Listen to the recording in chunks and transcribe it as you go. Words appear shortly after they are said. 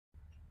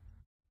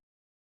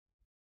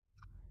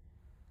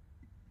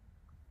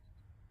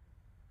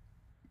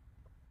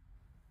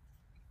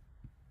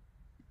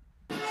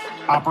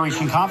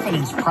Operation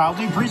Confidence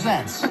proudly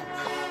presents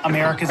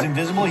America's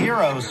Invisible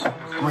Heroes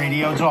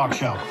radio talk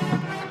show.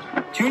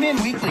 Tune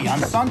in weekly on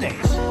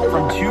Sundays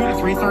from 2 to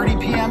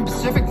 3:30 p.m.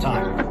 Pacific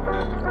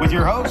time with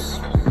your hosts,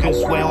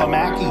 Consuelo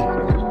Mackey,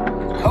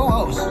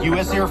 co-host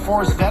U.S. Air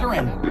Force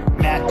veteran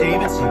Matt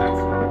Davidson,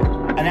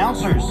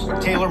 announcers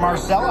Taylor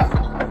Marcella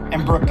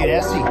and Brooke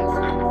Gadesi,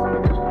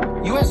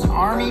 U.S.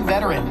 Army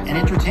veteran and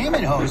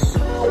entertainment host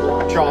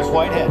Charles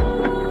Whitehead,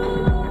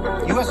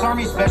 U.S.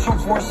 Army Special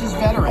Forces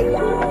veteran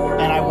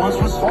and I Once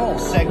Was Whole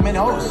segment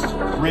host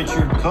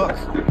Richard Cook,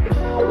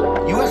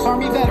 U.S.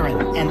 Army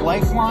veteran and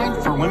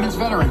Lifeline for Women's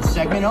Veterans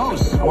segment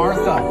host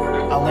Martha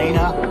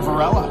Elena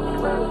Varela,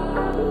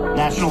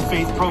 National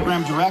Faith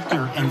Program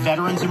Director and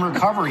Veterans in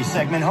Recovery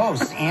segment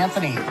host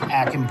Anthony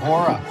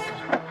Akimpora,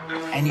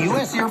 and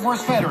U.S. Air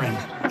Force veteran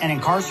and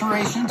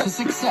Incarceration to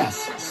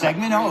Success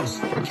segment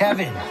host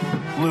Kevin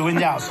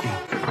Lewandowski.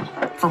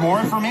 For more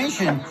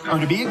information or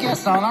to be a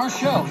guest on our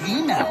show,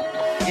 email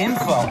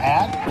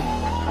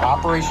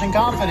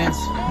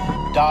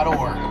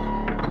info@operationconfidence.org.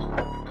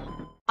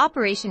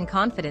 Operation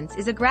Confidence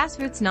is a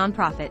grassroots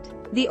nonprofit.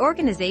 The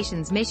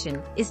organization's mission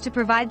is to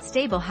provide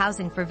stable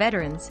housing for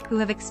veterans who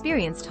have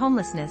experienced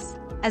homelessness,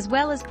 as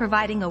well as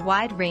providing a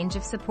wide range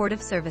of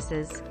supportive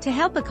services. To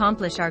help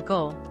accomplish our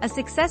goal, a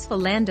successful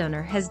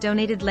landowner has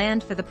donated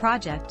land for the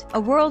project, a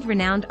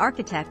world-renowned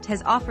architect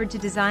has offered to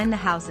design the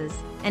houses,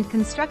 and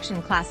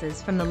construction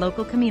classes from the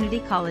local community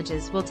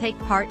colleges will take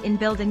part in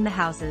building the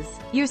houses.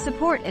 Your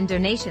support and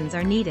donations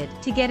are needed.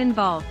 To get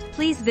involved,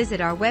 please visit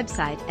our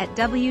website at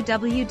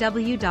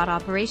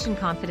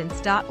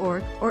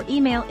www.operationconfidence.org or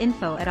email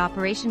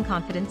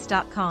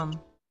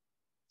info@operationconfidence.com.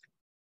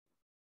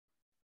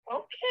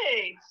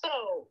 Okay,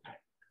 so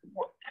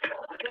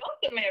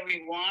welcome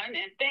everyone,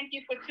 and thank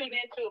you for tuning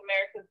in to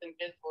America's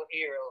Invisible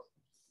Heroes.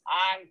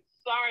 I'm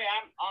sorry,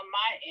 I'm on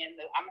my end,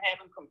 I'm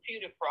having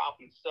computer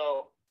problems,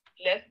 so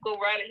let's go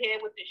right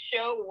ahead with the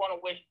show. We want to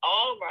wish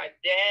all of our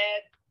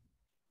dads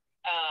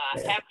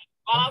happy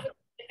Father's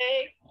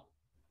Day,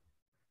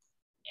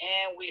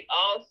 and we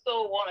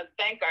also want to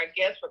thank our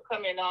guests for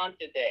coming on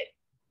today.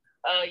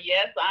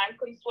 Yes, I'm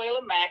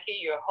Consuelo Mackey,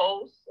 your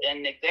host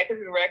and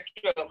executive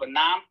director of a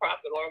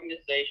nonprofit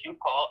organization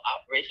called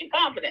Operation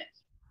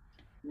Confidence.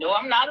 No,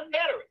 I'm not a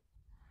veteran,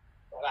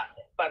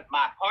 but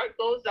my heart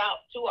goes out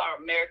to our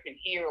American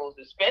heroes,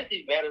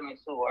 especially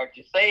veterans who are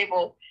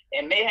disabled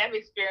and may have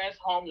experienced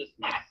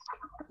homelessness.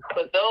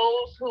 For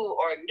those who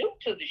are new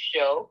to the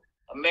show,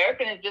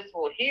 American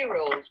Invisible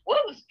Heroes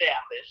was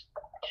established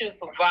to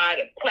provide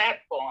a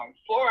platform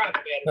for our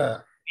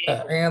veterans.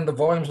 And the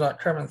volume's not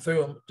coming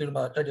through due to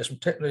my, I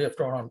just technically have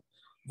thrown on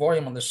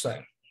volume on this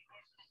thing.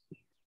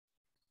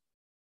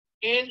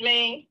 Excuse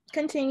me.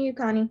 Continue,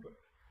 Connie.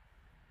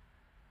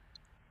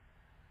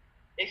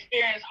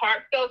 Experience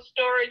heartfelt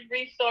stories,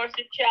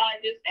 resources,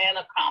 challenges, and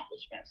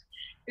accomplishments.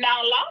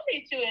 Now, allow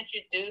me to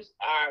introduce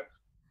our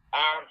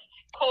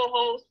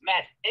co-host,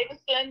 Matt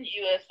Davidson,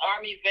 U.S.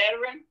 Army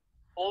veteran,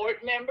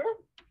 board member.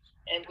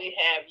 And we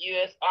have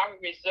U.S. Army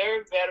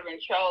Reserve veteran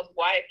Charles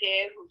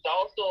Whitehead, who's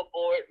also a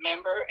board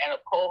member and a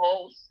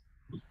co-host.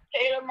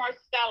 Taylor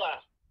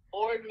Marcella,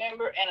 board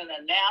member and an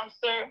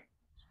announcer.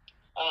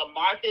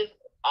 Martha's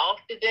off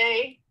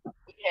today.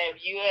 We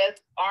have U.S.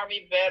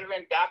 Army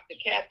veteran Dr.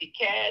 Kathy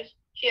Cash.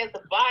 She has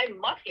a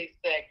bi-monthly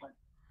segment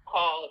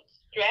called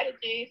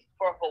Strategies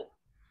for Hope.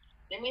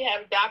 Then we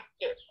have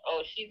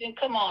she didn't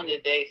come on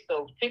today,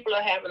 so people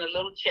are having a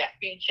little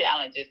few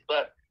challenges,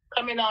 but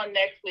coming on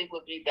next week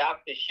will be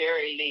Dr.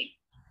 Sherry Lee.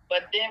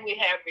 But then we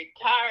have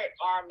retired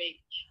Army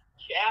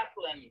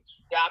chaplain,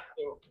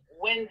 Dr.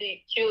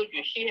 Wendy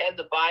Childress. She has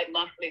a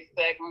bi-monthly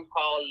segment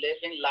called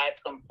Living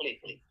Life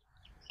Completely.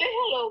 Say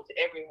hello to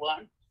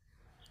everyone.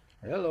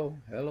 Hello,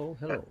 hello,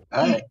 hello.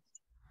 Hi.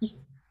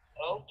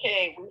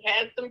 Okay, we've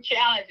had some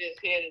challenges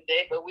here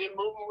today, but we're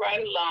moving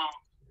right along.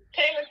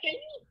 Taylor, can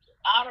you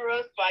honor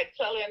us by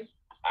telling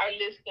our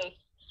listeners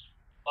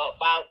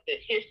about the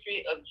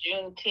history of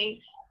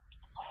Juneteenth?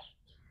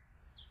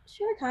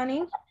 Sure,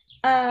 Connie.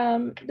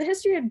 The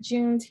history of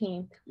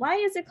Juneteenth. Why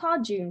is it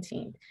called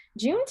Juneteenth?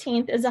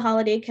 Juneteenth is a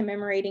holiday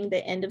commemorating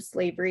the end of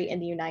slavery in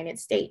the United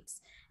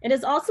States. It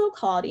is also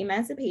called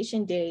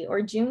Emancipation Day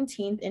or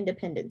Juneteenth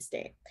Independence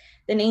Day.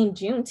 The name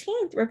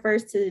Juneteenth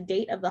refers to the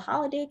date of the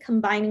holiday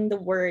combining the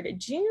word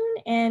June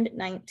and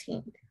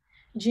 19th.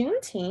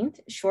 Juneteenth,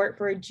 short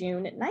for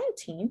June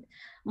 19th,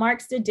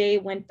 marks the day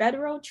when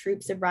federal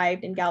troops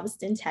arrived in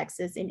Galveston,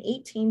 Texas in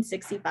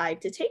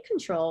 1865 to take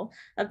control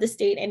of the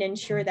state and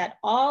ensure that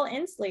all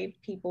enslaved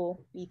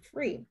people be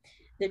free.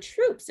 The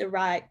troops'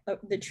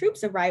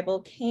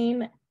 arrival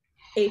came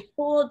a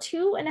full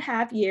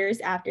 2.5 years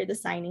after the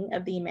signing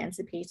of the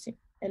Emancipation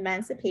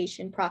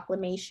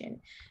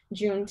Proclamation.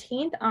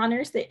 Juneteenth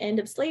honors the end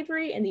of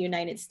slavery in the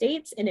United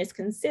States and is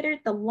considered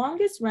the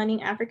longest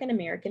running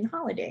African-American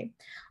holiday.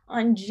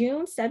 On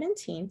June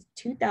 17,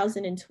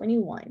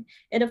 2021,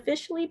 it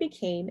officially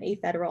became a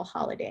federal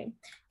holiday.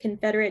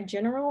 Confederate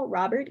General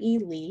Robert E.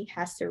 Lee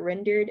has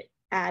surrendered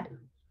at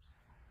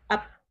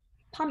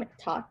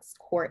Appomattox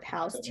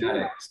Courthouse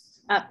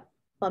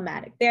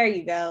diplomatic. There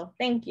you go.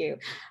 Thank you.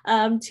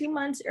 2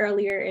 months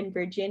earlier in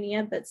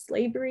Virginia, but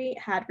slavery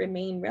had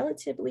remained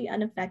relatively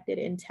unaffected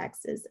in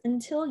Texas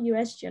until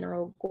U.S.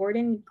 General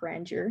Gordon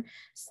Granger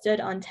stood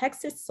on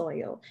Texas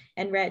soil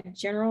and read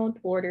General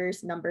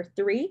Orders Number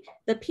 3.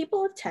 The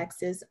people of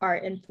Texas are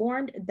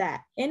informed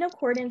that, in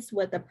accordance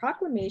with a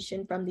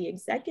proclamation from the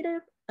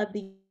Executive of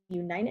the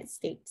United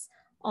States,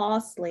 all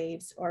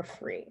slaves are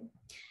free.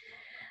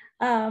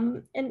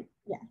 And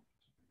yeah.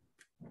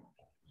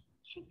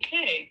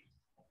 Okay.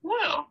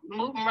 Well,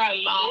 moving right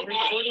along.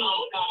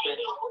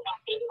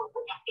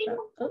 Yeah.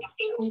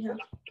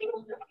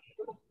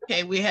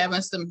 Okay, we're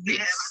having some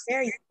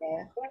There you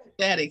go.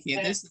 static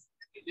here.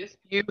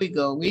 Here we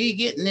go. We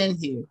getting in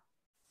here.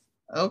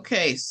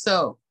 Okay,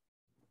 so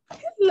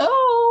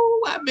hello.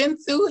 I've been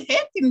through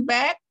heck and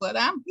back, but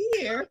I'm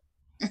here.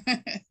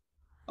 I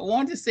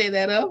wanted to say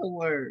that other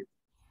word,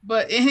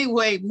 but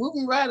anyway,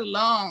 moving right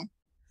along.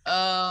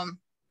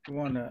 We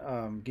want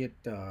to get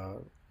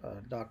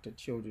Dr.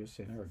 Childress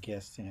and her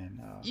guests in.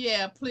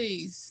 Yeah,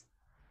 please.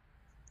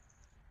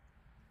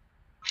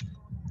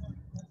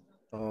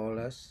 Oh,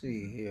 let's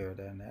see here.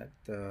 Then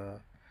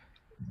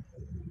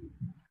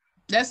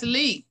That's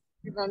Lee.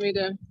 You want me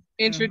to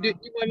introduce?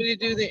 You want me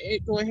to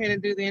go ahead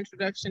and do the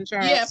introduction,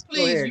 Charles? Yeah,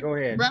 please. Go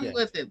ahead. Run Yeah.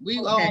 with it. We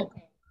Okay. all.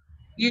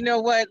 You know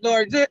what,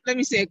 Lord? Let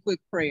me say a quick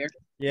prayer.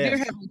 Yes. Dear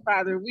Heavenly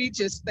Father, we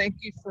just thank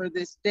you for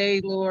this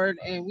day, Lord,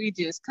 and we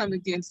just come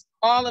against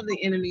all of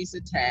the enemy's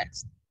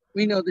attacks.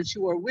 We know that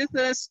you are with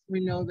us. We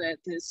know that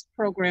this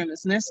program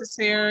is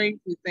necessary.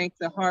 We thank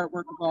the hard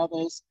work of all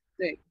those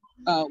that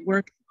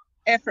work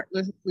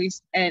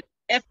effortlessly at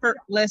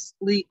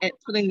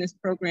putting this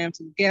program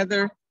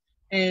together,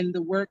 and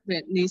the work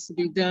that needs to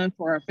be done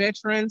for our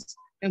veterans.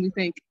 And we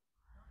thank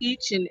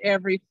each and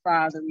every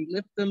father. We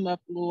lift them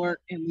up, Lord,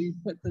 and we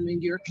put them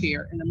in your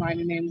care. In the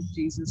mighty name of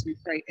Jesus, we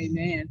pray,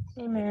 amen.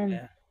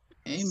 Amen.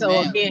 Amen.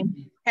 So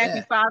again,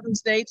 happy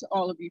Father's Day to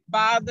all of you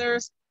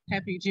fathers.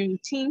 Happy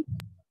Juneteenth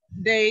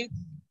Day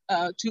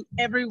to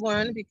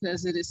everyone,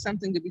 because it is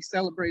something to be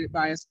celebrated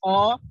by us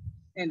all.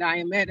 And I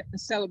am at a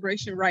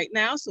celebration right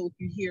now. So if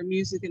you hear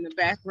music in the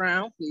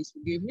background, please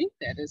forgive me.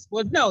 That is,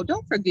 well, no,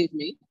 don't forgive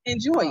me.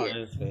 Enjoy it.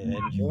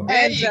 Enjoy.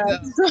 There And you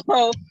go.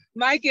 so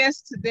my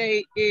guest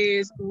today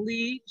is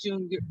Lee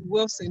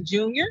Wilson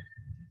Jr.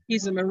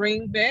 He's a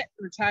Marine vet,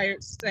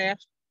 retired staff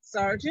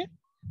sergeant.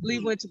 Lee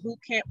went to boot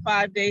camp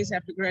 5 days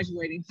after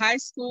graduating high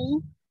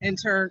school and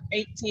turned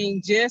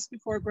 18 just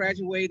before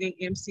graduating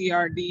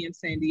MCRD in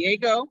San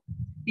Diego.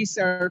 He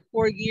served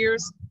 4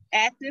 years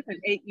active and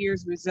 8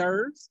 years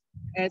reserves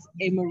as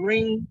a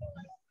Marine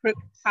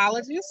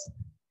cryptologist.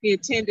 He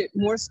attended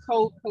Morse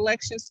Code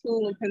Collection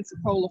School in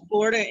Pensacola,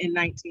 Florida in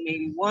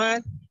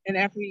 1981. And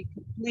after he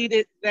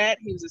completed that,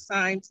 he was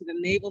assigned to the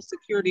Naval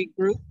Security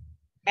Group,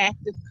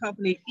 Active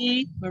Company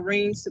E,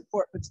 Marine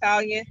Support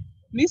Battalion,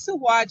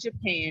 Misawa,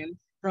 Japan,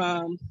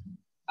 from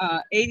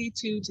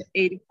 82 to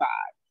 85.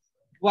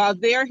 While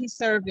there, he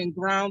served in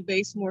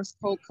ground-based Morse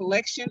code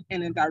collection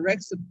and in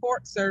direct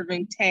support,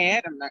 serving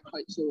TAD, I'm not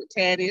quite sure what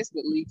TAD is,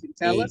 but Lee can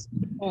tell us,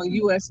 on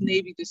U.S.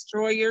 Navy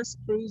destroyers,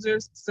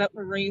 cruisers,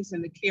 submarines,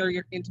 and the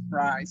carrier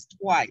Enterprise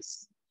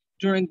twice.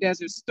 During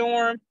Desert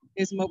Storm,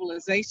 his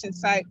mobilization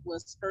site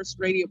was 1st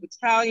Radio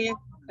Battalion,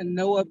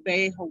 Kanoa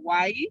Bay,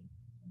 Hawaii.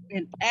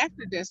 And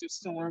after Desert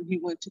Storm, he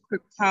went to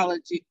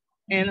cryptology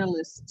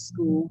analyst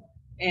school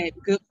at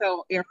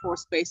Goodfellow Air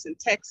Force Base in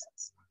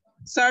Texas.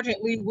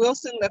 Sergeant Lee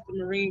Wilson left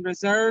the Marine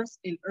Reserves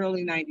in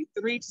early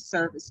 '93 to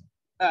serve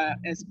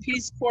as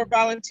Peace Corps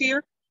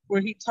volunteer,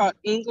 where he taught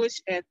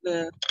English at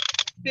the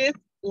 5th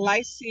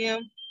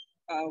Lyceum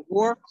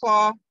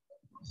Warsaw,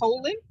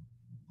 Poland.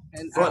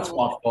 And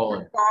Wrocław,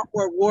 Poland.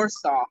 Or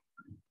Warsaw.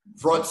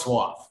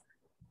 Wrocław.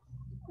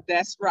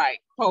 That's right,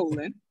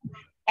 Poland.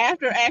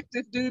 After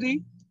active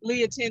duty,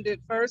 Lee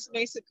attended First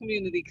Mesa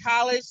Community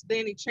College.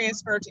 Then he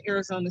transferred to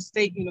Arizona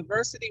State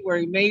University, where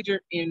he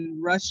majored in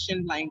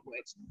Russian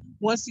language.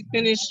 Once he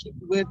finished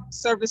with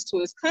service to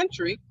his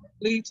country,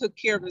 Lee took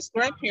care of his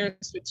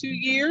grandparents for 2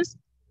 years,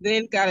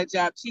 then got a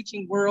job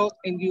teaching world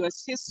and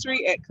U.S.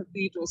 history at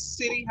Cathedral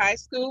City High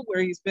School,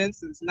 where he's been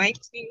since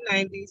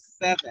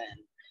 1997.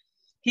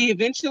 He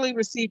eventually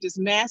received his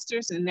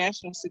master's in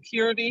national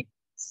security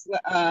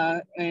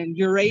and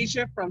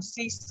Eurasia from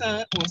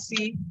CSUN or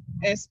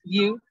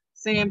CSU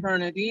San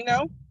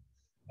Bernardino,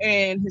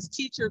 and his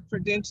teacher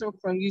credential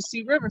from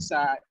UC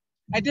Riverside.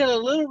 I did a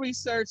little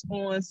research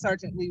on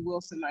Sergeant Lee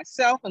Wilson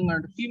myself and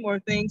learned a few more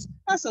things.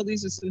 Also,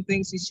 these are some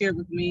things he shared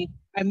with me.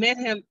 I met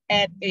him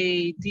at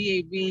a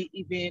DAV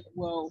event,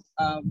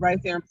 right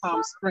there in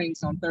Palm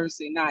Springs on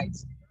Thursday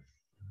nights.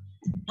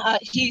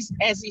 He's,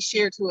 as he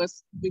shared with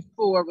us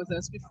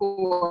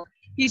before,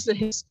 he's a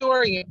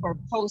historian for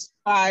post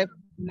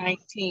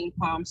 519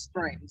 Palm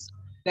Springs.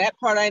 That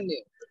part I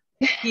knew.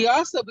 He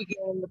also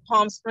began the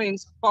Palm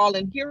Springs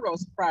Fallen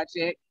Heroes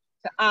Project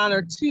to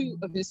honor 2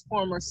 of his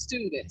former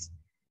students,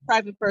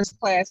 Private First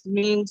Class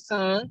Ming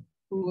Sung,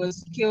 who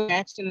was killed in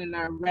action in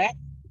Iraq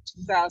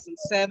in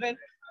 2007,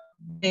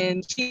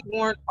 and Chief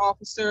Warrant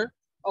Officer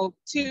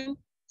 02,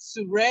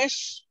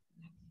 Suresh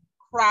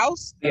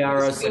Kraus.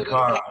 Abayara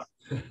Sakara.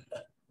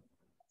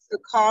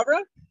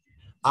 Sakara.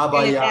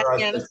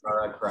 Abayara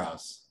Sakara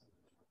Kraus.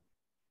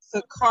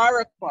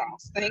 Sakara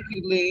Kraus. Thank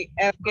you, Lee.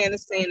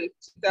 Afghanistan in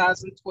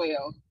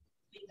 2012.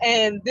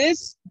 And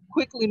this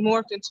quickly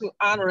morphed into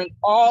honoring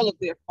all of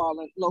their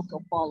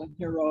local fallen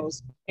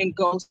heroes and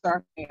Gold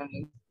Star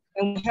families.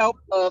 And with help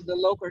of the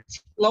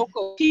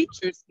local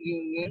teachers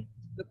union,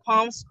 the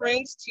Palm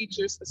Springs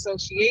Teachers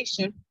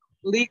Association,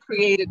 Lee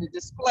created a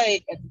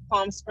display at the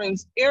Palm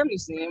Springs Air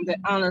Museum that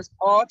honors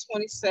all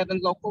 27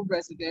 local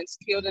residents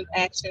killed in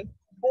action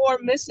or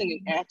missing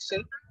in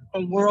action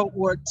from World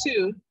War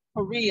II,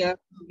 Korea,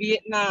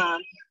 Vietnam,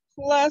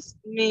 plus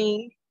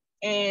me,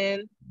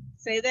 and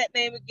say that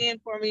name again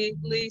for me,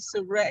 please.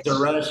 Suresh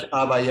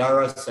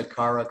Abayara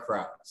Sakara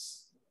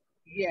Kraus.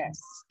 Yes.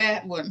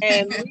 That one.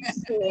 And he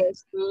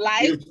says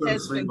life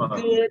has been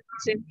good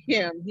to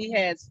him.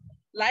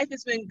 Life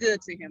has been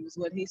good to him, is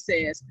what he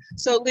says.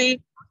 So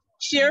Lee,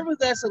 share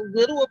with us a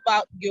little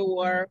about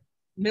your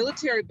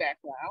military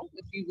background,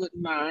 if you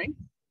wouldn't mind.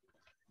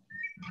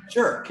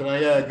 Sure. Can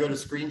I go to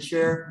screen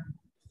share?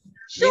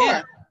 Sure.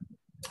 Yeah.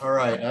 All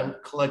right. I'm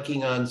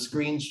clicking on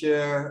screen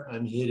share.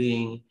 I'm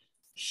hitting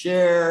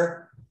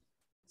share.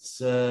 It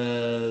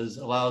says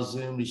allow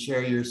Zoom to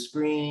share your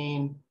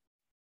screen.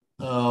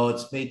 Oh,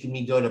 it's making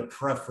me go to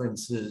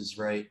preferences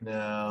right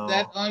now. Is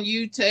that on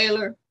you,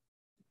 Taylor?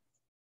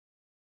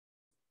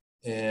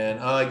 And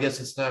I guess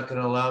it's not going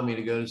to allow me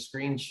to go to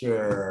screen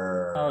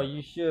share. Oh,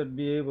 you should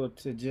be able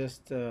to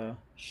just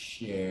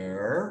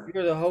share.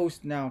 You're the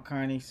host now,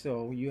 Connie,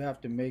 so you have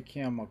to make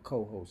him a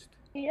co-host.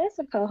 He is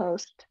a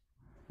co-host.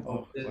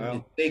 Oh, Well.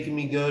 It's making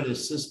me go to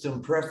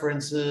system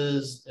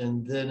preferences,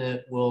 and then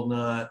it will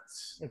not.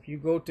 If you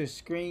go to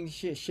screen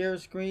share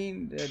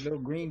screen, that little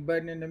green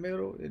button in the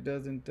middle, it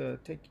doesn't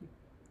take you.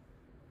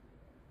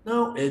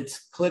 No, it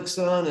clicks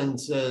on and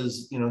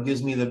says,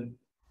 gives me the.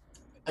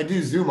 I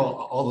do Zoom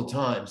all the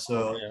time,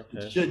 so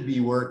okay. It should be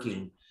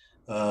working.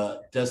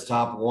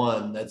 Desktop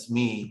 1, that's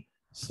me.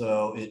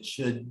 So it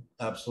should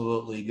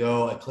absolutely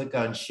go. I click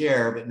on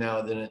share, but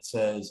now then it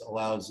says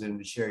allow Zoom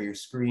to share your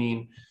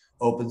screen.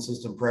 Open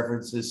system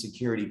preferences,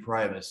 security,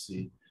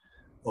 privacy.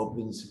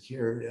 Open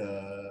security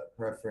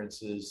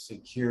preferences,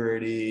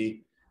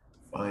 security,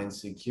 find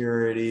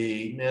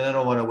security. Man, I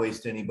don't want to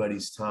waste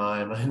anybody's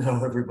time. I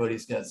know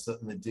everybody's got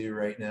something to do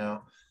right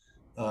now.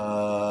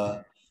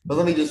 But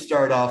let me just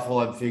start off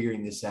while I'm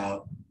figuring this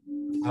out.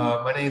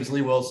 My name is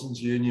Lee Wilson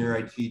Jr.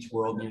 I teach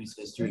World News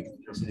History at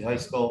New City High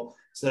School.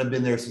 So I've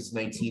been there since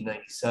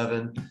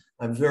 1997.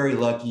 I'm very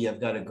lucky.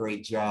 I've got a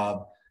great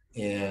job,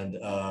 and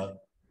I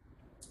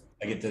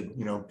get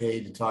to,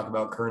 paid to talk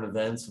about current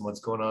events and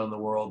what's going on in the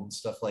world and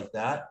stuff like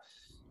that.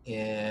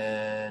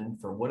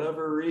 And for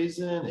whatever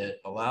reason,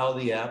 it allowed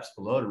the apps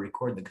below to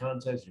record the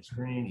context of your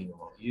screen, even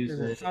while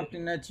using it. Is it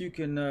something that you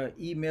can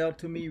email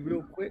to me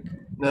real quick?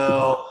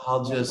 No,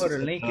 I'll just put a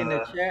link in the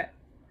chat.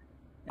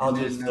 I'll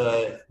just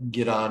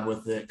get on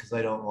with it because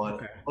I don't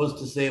want host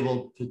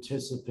disabled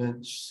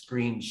participant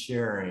screen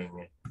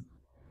sharing.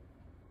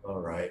 All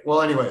right.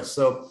 Well, anyway,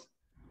 so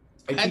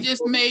I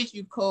just made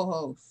you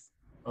co-host.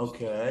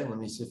 Okay, let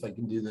me see if I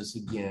can do this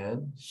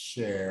again.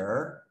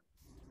 Share.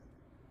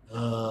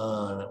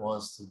 And it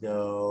wants to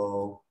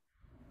go.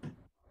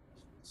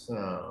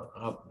 So,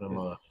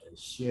 optimize,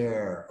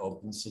 share,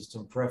 open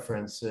system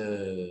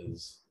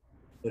preferences.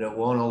 But it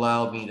won't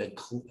allow me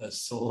to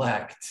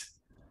select.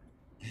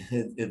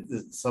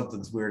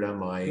 Something's weird on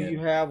my end. Do you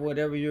have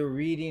whatever you're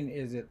reading?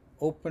 Is it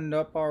opened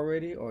up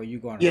already, or are you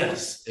going to?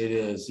 Yes, it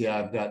is. Yeah,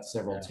 I've got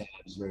several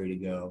tabs ready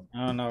to go.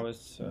 Oh no,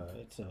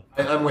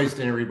 I'm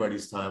wasting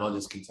everybody's time. I'll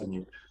just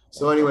continue.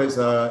 So anyways,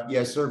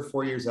 I served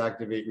 4 years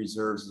active 8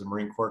 reserves as a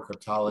Marine Corps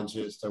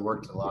cryptologist. I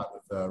worked a lot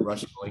with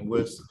Russian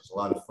linguists. It was a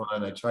lot of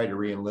fun. I tried to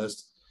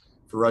re-enlist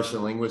for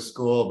Russian linguist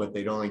school, but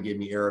they'd only give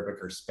me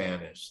Arabic or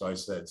Spanish. So I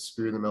said,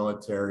 screw the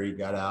military,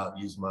 got out,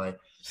 used my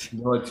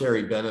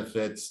military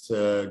benefits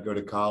to go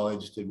to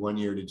college, did 1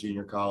 year to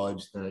junior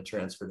college, then I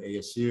transferred to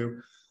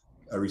ASU.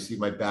 I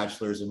received my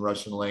bachelor's in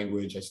Russian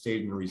language. I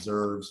stayed in the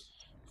reserves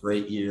for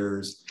 8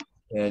 years.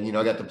 And,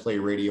 I got to play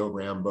Radio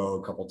Rambo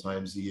a couple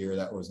times a year.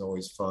 That was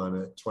always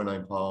fun at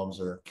 29 Palms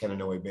or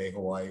Kananoe Bay,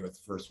 Hawaii with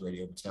the 1st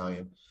Radio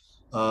Battalion.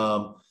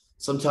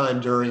 Sometime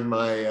during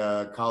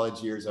my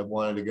college years, I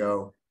wanted to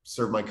go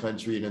serve my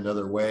country in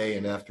another way.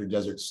 And after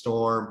Desert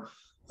Storm,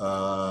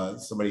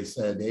 somebody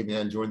said, hey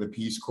man, join the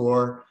Peace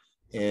Corps.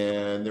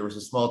 And there was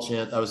a small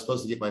chance I was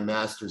supposed to get my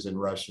master's in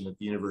Russian at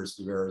the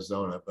University of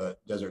Arizona,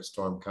 but Desert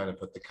Storm kind of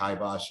put the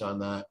kibosh on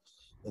that,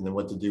 and then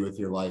what to do with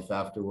your life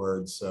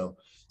afterwards. So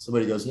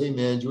somebody goes, hey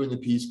man, join the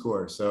Peace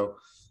Corps. So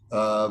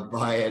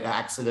by an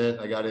accident,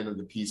 I got into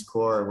the Peace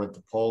Corps. I went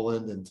to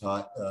Poland and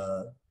taught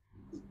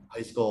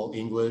high school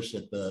English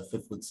at the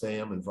 5th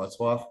Lyceum in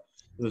Wrocław.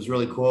 It was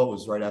really cool. It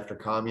was right after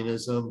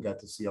communism. Got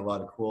to see a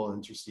lot of cool and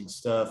interesting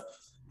stuff,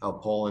 how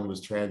Poland was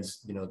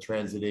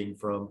transiting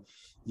from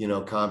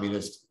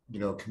communist,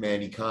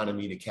 command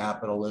economy to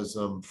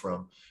capitalism,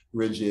 from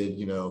rigid,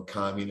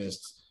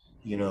 communist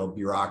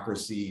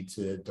bureaucracy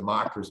to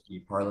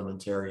democracy,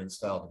 parliamentarian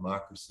style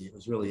democracy. It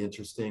was really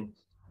interesting.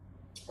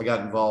 I got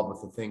involved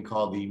with a thing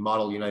called the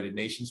Model United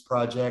Nations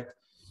Project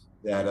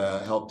that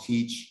helped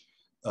teach,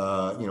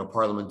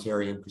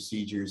 parliamentarian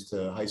procedures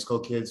to high school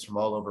kids from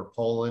all over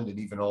Poland and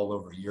even all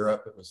over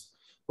Europe. It was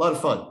a lot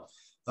of fun.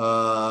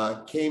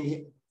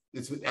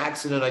 It's an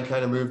accident. I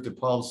kind of moved to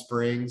Palm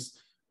Springs,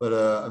 but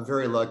I'm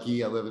very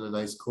lucky. I live in a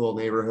nice, cool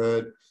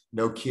neighborhood,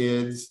 no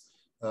kids.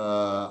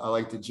 I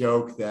like to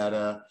joke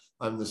that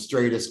I'm the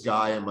straightest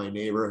guy in my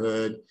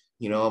neighborhood.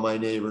 All my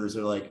neighbors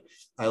are like,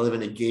 I live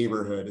in a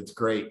neighborhood. It's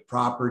great.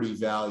 Property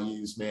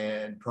values,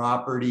 man.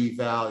 Property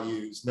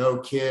values. No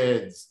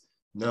kids.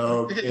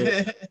 No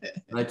kids.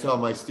 And I tell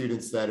my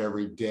students that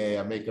every day.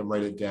 I make them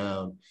write it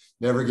down.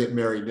 Never get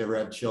married, never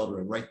have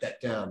children. Write that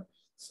down.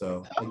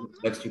 So I get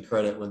extra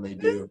credit when they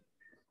do.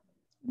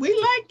 We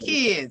like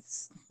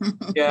kids.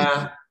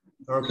 Yeah.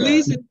 Okay.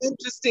 Lee's an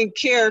interesting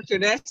character.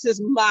 That's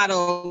his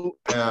motto.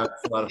 Yeah,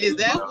 it's a lot of Is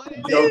that fun. what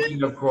I'm it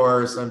joking, of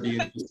course. I'm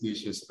being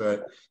facetious,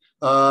 but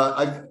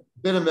I've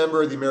been a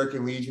member of the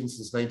American Legion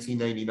since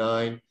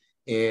 1999.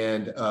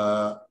 And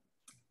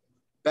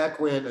back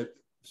when,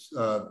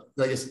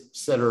 like I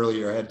said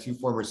earlier, I had two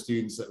former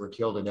students that were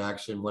killed in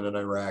action, one in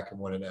Iraq and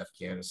one in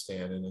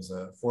Afghanistan. And as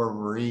a former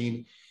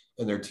Marine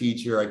and their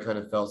teacher, I kind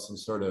of felt some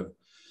sort of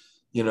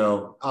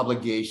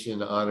obligation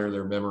to honor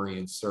their memory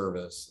and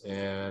service.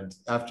 And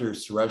after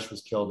Suresh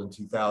was killed in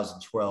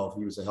 2012,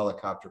 he was a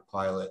helicopter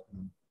pilot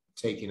and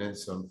taking in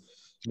some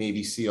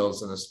Navy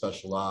SEALs in a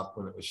special op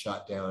when it was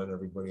shot down and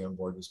everybody on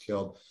board was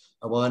killed.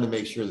 I wanted to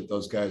make sure that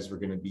those guys were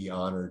going to be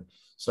honored.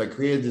 So I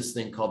created this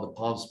thing called the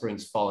Palm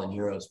Springs Fallen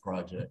Heroes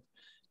Project.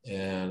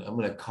 And I'm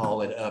going to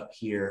call it up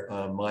here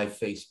on my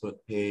Facebook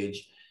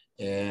page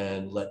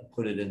and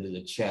put it into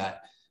the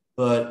chat.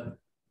 But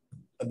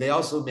they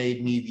also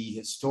made me the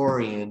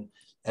historian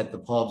at the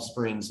Palm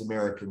Springs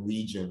American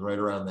Legion right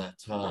around that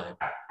time.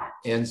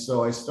 And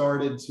so I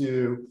started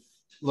to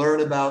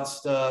learn about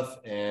stuff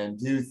and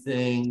do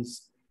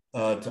things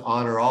to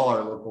honor all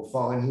our local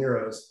fallen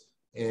heroes.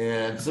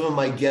 And some of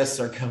my guests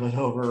are coming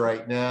over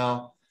right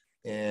now.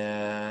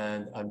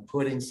 And I'm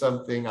putting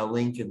a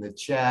link in the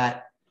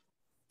chat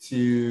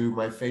to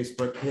my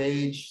Facebook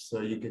page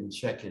so you can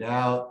check it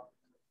out.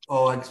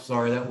 Oh, I'm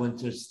sorry, that went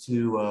just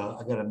to,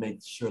 I gotta make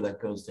sure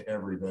that goes to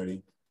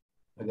everybody.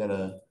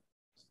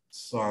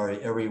 Sorry,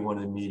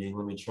 everyone in meeting.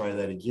 Let me try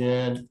that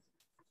again.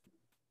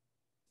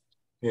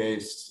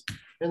 Paste.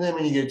 And then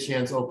when you get a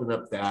chance, open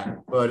up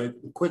that. But it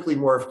quickly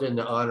morphed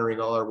into honoring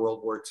all our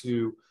World War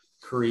II,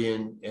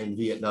 Korean, and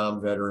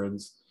Vietnam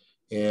veterans.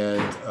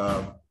 And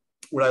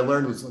what I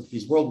learned was like,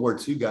 these World War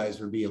II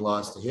guys were being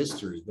lost to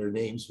history. Their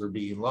names were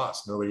being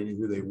lost. Nobody knew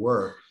who they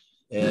were.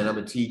 And I'm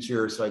a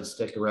teacher, so I'd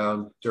stick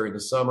around during the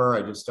summer.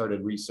 I just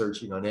started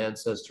researching on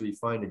Ancestry,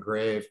 Find a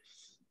Grave,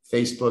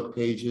 Facebook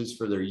pages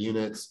for their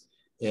units.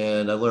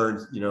 And I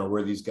learned,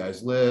 where these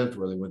guys lived,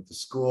 where they went to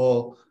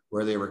school,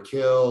 where they were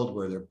killed,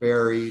 where they're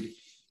buried.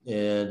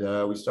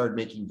 And we started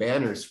making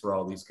banners for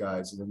all these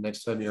guys. And the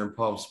next time you're in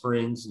Palm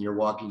Springs and you're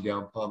walking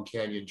down Palm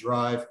Canyon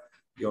Drive,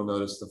 you'll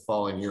notice the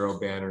Fallen Hero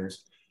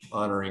banners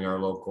honoring our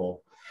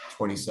local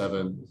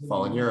 27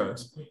 fallen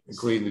heroes,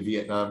 including the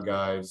Vietnam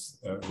guys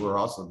who are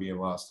also being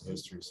lost to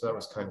history. So that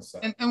was kind of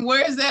sad. And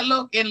where is that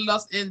located?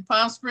 In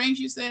Palm Springs,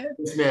 you said?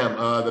 Yes, ma'am.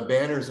 The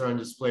banners are on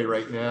display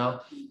right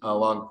now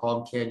along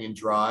Palm Canyon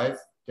Drive,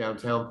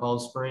 downtown Palm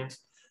Springs.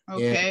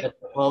 Okay. And at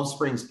the Palm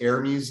Springs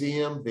Air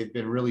Museum, they've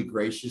been really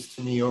gracious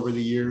to me over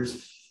the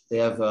years. They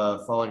have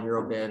fallen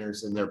hero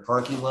banners in their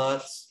parking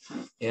lots.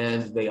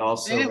 And they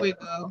also— There we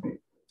go.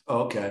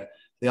 Okay.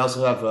 They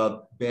also have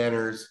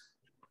banners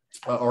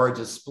or a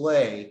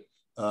display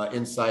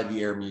inside the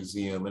Air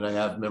Museum. And I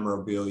have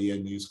memorabilia,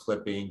 news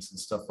clippings and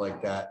stuff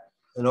like that.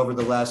 And over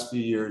the last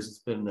few years, it's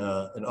been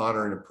an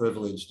honor and a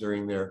privilege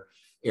during their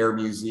Air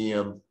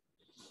Museum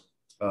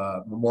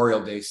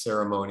Memorial Day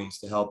ceremonies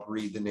to help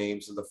read the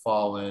names of the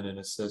fallen and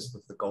assist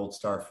with the Gold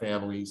Star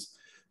families,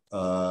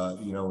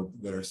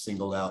 that are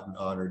singled out and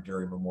honored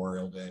during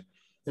Memorial Day.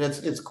 And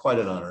it's quite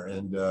an honor.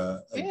 And yeah,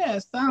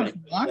 it sounds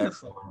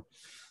wonderful.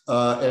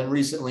 And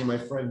recently, my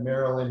friend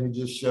Marilyn, who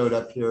just showed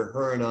up here,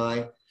 her and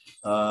I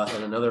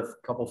and another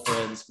couple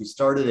friends, we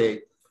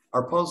started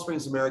our Palm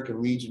Springs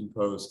American Legion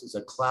post is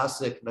a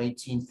classic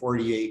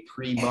 1948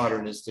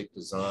 pre-modernistic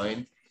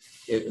design.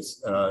 It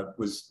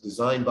was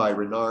designed by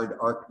renowned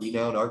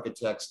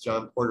architects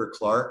John Porter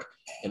Clark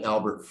and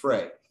Albert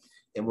Frey.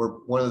 And we're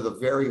one of the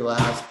very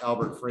last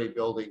Albert Frey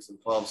buildings in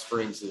Palm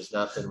Springs that has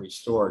not been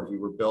restored. We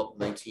were built in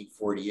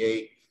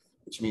 1948,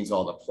 which means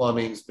all the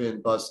plumbing's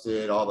been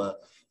busted, all the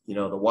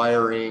the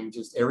wiring,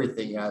 just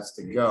everything has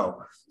to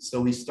go.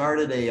 So we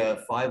started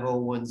a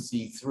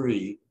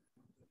 501c3,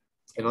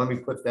 and let me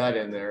put that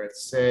in there.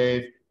 It's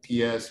save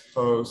PS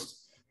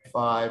post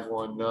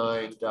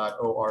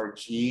 519.org.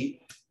 You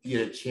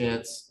get a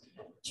chance,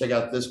 check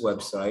out this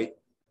website.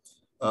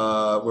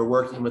 We're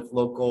working with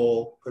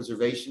local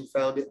preservation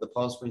foundation, the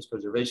Palm Springs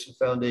Preservation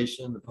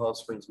Foundation, the Palm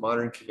Springs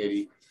Modern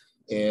Committee,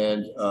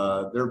 and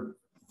they're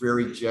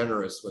very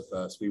generous with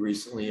us. We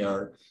recently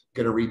are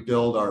going to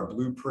rebuild our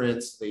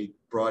blueprints. They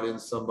brought in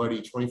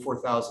somebody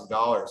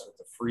 $24,000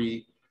 with a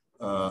free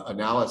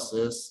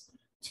analysis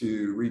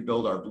to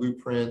rebuild our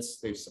blueprints.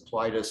 They've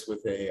supplied us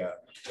with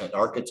an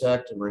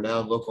architect, a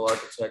renowned local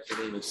architect.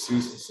 Her name is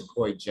Susan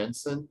Sequoia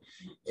Jensen,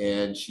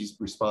 and she's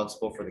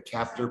responsible for the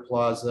Captor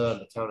Plaza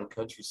and the Town and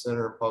Country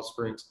Center in Palm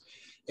Springs.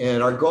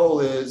 And our goal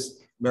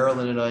is,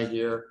 Marilyn and I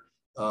here,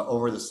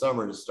 over the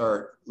summer to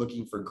start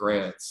looking for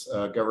grants,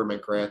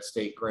 government grants,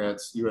 state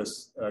grants,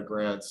 U.S.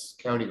 grants,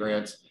 county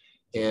grants,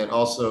 and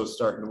also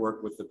starting to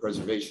work with the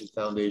Preservation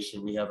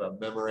Foundation. We have a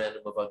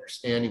memorandum of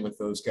understanding with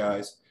those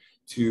guys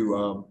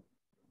to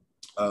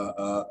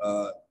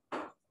the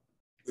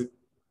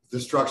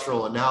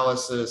structural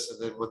analysis.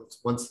 And then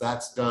once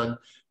that's done,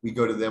 we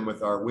go to them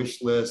with our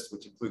wish list,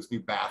 which includes new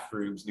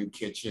bathrooms, new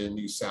kitchen,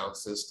 new sound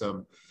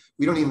system.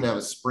 We don't even have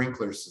a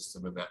sprinkler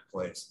system in that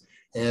place.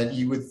 And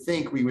you would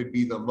think we would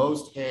be the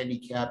most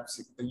handicapped,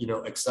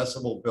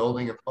 accessible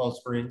building in Palm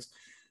Springs.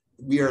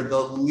 We are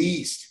the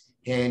least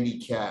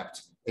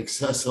handicapped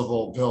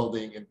accessible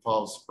building in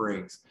Palm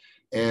Springs.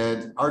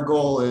 And our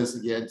goal is,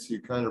 again, to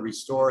kind of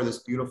restore this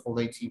beautiful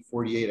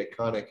 1948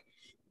 iconic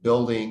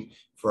building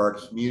for our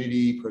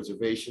community,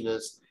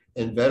 preservationists,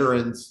 and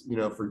veterans,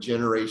 for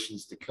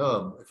generations to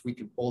come. If we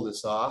can pull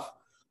this off,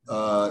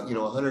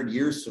 100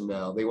 years from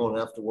now, they won't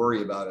have to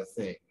worry about a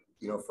thing,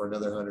 for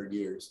another 100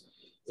 years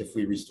if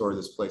we restore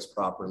this place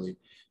properly.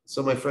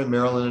 So my friend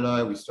Marilyn and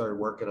I, we started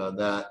working on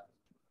that.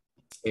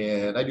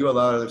 And I do a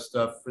lot of other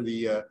stuff for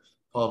the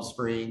Palm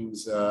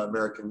Springs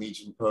American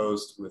Legion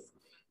Post with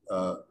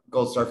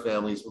Gold Star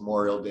Families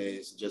Memorial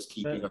Days, and just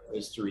keeping our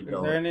history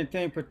going. Is there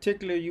anything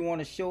particular you want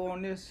to show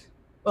on this?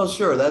 Well,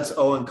 sure. That's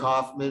Owen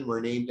Kaufman. We're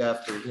named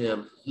after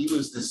him. He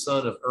was the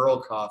son of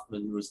Earl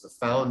Kaufman, who was the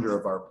founder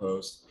of our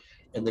post,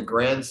 and the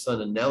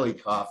grandson of Nellie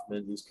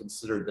Kaufman, who's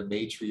considered the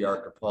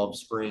matriarch of Palm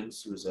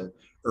Springs, who was an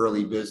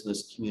early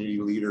business community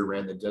leader,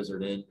 ran the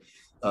Desert Inn.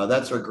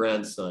 That's our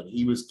grandson.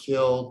 He was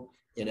killed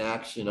in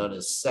action on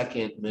his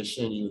second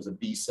mission. He was a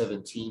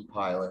B-17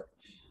 pilot.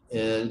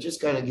 And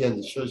just kind of, again,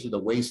 it shows you the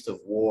waste of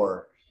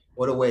war.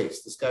 What a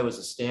waste. This guy was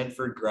a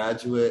Stanford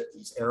graduate.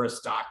 He's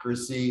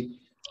aristocracy.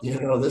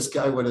 This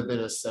guy would have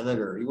been a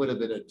senator. He would have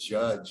been a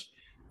judge.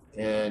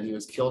 And he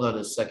was killed on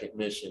his second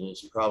mission.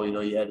 As you probably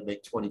know, you had to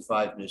make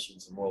 25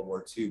 missions in World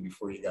War II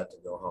before you got to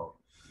go home.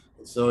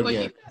 And so again,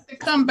 well, you got to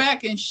come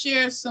back and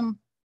share some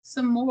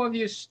more of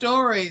your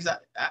stories.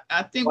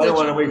 I think I don't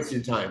want to waste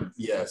your time.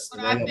 Yes.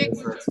 But I think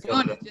what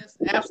you're doing is just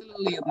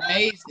absolutely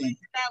amazing. You're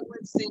not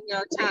wasting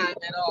your time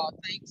at all.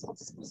 Thanks.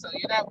 So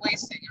you're not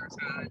wasting your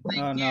time.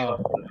 Thank you.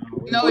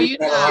 No, you're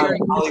not.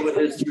 Hollywood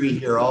history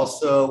here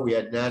also. We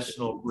had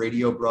national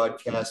radio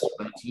broadcasts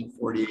from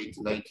 1948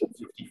 to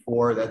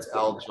 1954. That's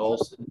Al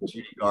Jolson and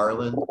Judy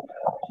Garland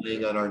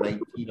playing on our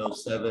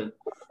 1907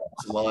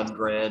 Salon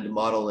Grand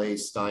Model A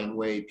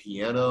Steinway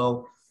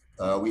piano.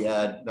 We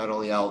had not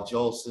only Al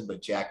Jolson,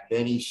 but Jack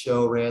Benny's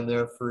show ran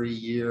there for a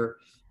year.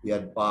 We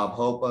had Bob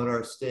Hope on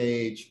our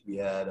stage. We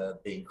had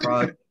Bing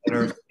Crosby on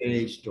our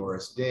stage.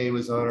 Doris Day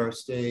was on our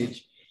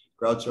stage.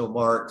 Groucho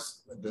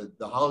Marx.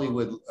 The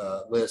Hollywood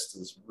list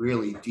is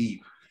really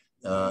deep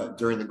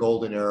during the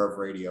golden era of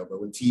radio.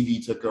 But when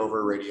TV took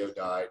over, radio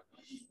died.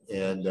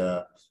 And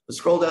but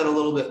scroll down a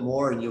little bit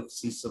more and you'll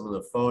see some of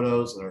the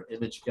photos in our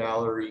image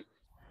gallery.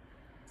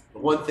 The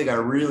one thing I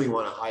really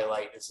want to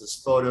highlight is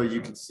this photo. You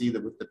can see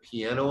that with the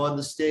piano on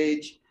the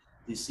stage.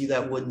 You see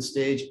that wooden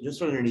stage?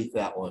 Just underneath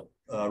that one,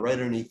 right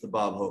underneath the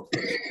Bob Hope.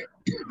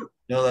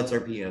 No, that's our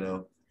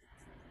piano,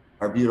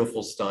 our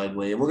beautiful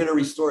Steinway. And we're going to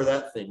restore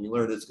that thing. We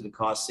learned it's going to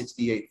cost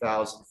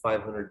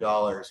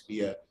 $68,500,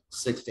 be a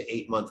 6 to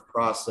 8 month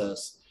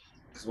process,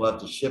 because we'll have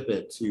to ship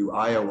it to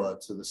Iowa,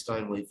 to the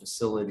Steinway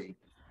facility.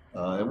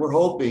 And we're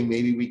hoping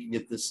maybe we can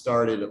get this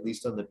started, at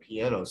least on the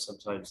piano,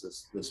 sometimes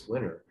this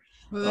winter.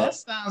 Well, that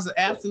sounds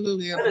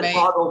absolutely amazing.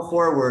 Toggle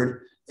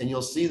forward, and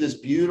you'll see this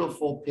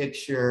beautiful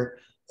picture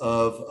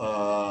of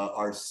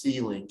our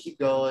ceiling. Keep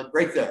going,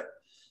 right there.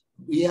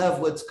 We have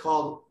what's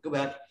called, go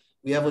back,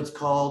 we have what's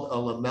called a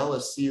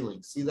lamella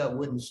ceiling. See that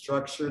wooden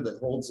structure that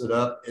holds it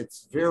up?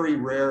 It's very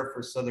rare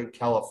for Southern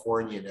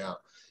California now.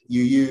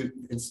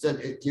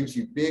 Instead, it gives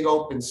you big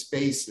open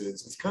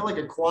spaces. It's kind of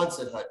like a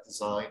Quonset hut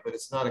design, but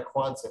it's not a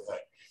Quonset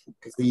hut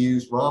because they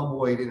use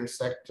rhomboid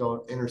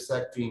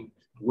intersecting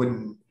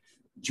wooden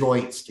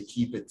joints to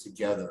keep it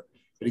together.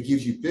 But it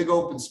gives you big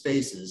open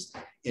spaces,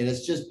 and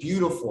it's just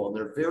beautiful. And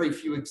there are very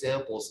few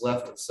examples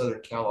left in Southern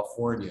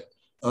California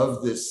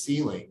of this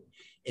ceiling.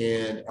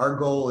 And our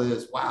goal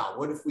is, wow,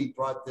 what if we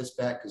brought this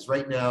back? Because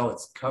right now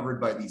it's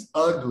covered by these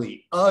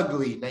ugly,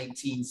 ugly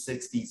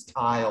 1960s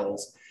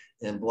tiles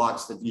and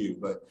blocks the view.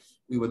 But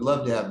we would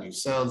love to have a new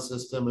sound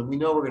system. And we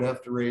know we're going to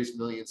have to raise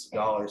millions of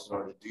dollars in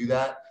order to do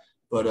that.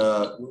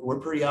 But we're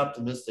pretty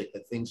optimistic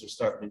that things are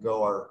starting to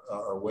go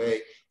our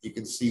way. You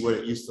can see what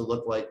it used to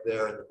look like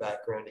there in the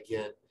background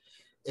again.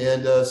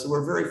 And so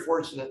we're very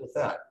fortunate with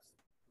that.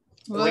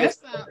 Well, that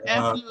sounds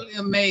absolutely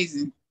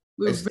amazing.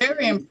 We're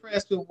very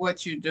impressed with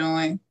what you're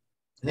doing.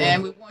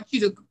 And we want you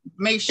to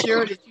make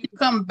sure that you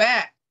come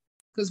back,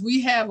 because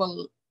we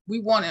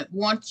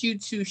want you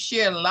to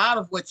share a lot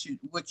of what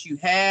you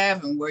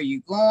have and where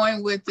you're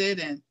going with it,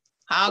 and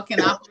how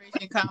can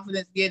Operation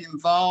Confidence get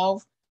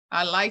involved.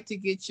 I'd like to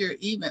get your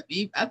email.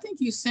 I think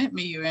you sent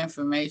me your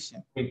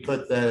information. Let me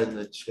put that in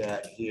the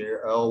chat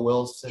here. L.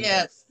 Wilson.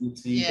 Yes.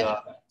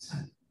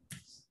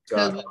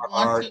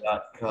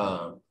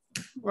 .com.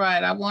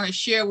 Right. I want to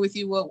share with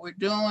you what we're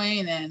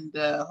doing, and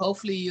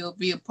hopefully you'll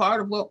be a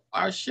part of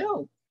our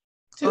show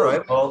too. All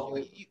right. Well,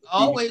 you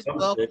always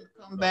welcome to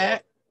come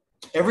back.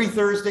 Every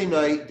Thursday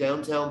night,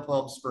 downtown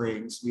Palm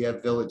Springs, we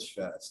have Village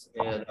Fest,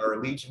 and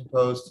our Legion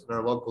Post and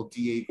our local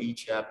DAV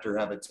chapter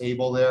have a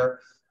table there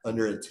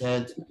under a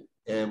tent,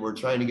 and we're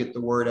trying to get the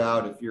word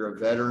out. If you're a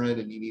veteran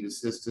and you need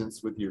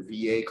assistance with your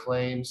VA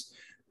claims,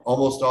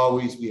 almost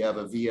always we have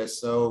a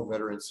VSO,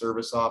 Veteran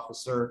Service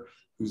Officer,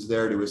 who's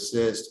there to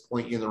assist,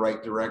 point you in the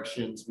right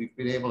directions. We've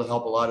been able to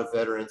help a lot of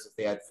veterans. If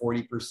they had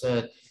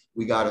 40%,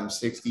 we got them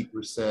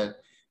 60%.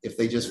 If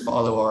they just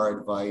follow our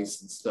advice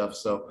and stuff.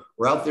 So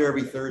we're out there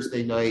every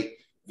Thursday night,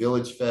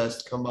 Village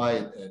Fest. Come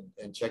by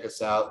and check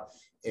us out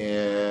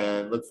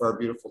and look for our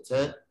beautiful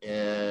tent.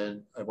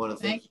 And I want to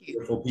thank you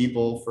beautiful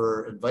people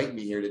for inviting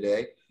me here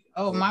today.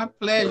 Oh, my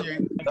pleasure.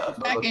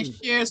 Come back and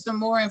share some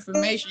more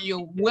information,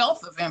 your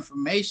wealth of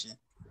information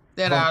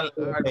that our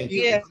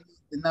viewers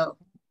need to know.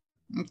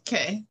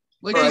 Okay.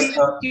 Thank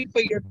you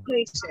for your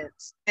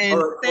patience.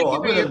 And thank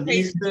you for your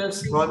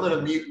patience. I'm going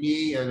to mute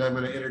me, and I'm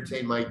going to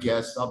entertain my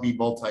guests. I'll be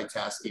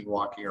multitasking,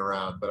 walking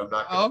around, but I'm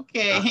not going to.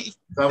 Okay.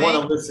 I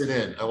want to listen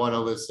in.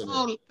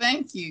 Oh,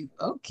 thank you.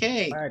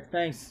 Okay. All right.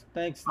 Thanks.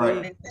 Thanks, All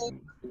Lee.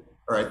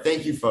 right.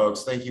 Thank you,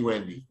 folks. Thank you,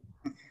 Wendy.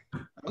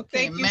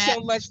 Okay, thank you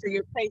so much for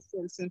your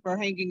patience and for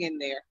hanging in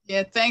there.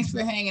 Yeah, thanks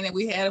for hanging in.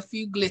 We had a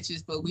few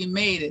glitches, but we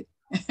made it.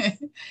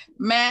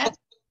 Matt?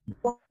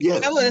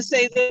 Yes. I want to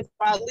say this,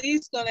 while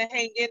Lee's going to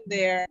hang in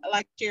there,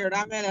 like Jared,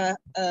 I'm at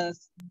a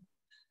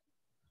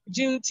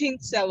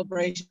Juneteenth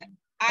celebration.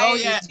 Oh,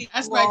 yeah,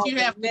 that's right. You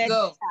have to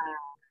go.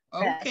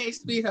 Okay,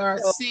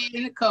 sweetheart. So, see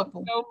you in a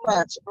couple. So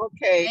much.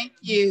 Okay. Thank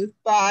you.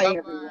 Bye,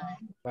 everyone.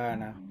 Bye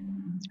now.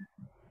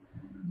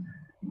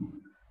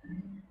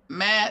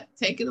 Matt,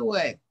 take it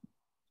away.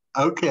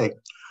 Okay.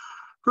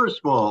 First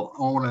of all,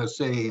 I want to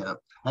say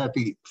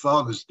happy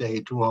Father's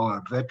Day to all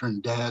our veteran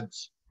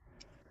dads.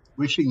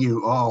 Wishing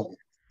you all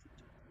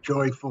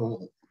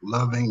joyful,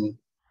 loving,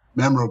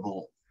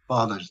 memorable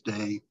Father's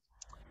Day.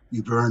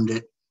 You've earned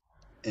it,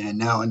 and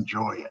now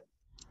enjoy it.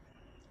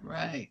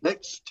 Right.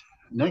 Next,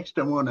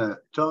 I want to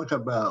talk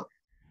about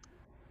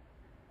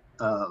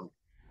the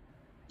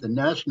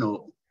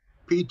National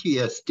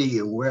PTSD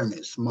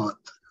Awareness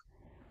Month.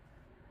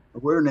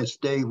 Awareness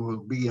Day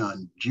will be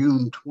on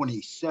June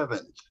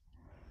 27th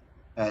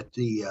at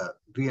the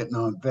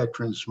Vietnam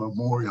Veterans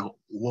Memorial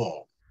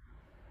Wall.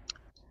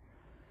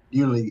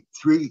 Nearly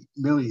 3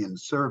 million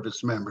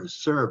service members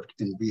served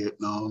in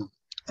Vietnam,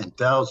 and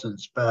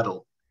thousands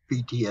battled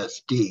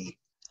PTSD,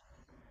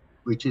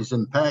 which has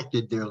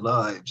impacted their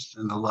lives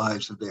and the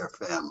lives of their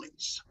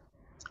families.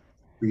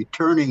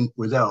 Returning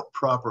without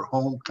proper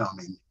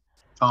homecoming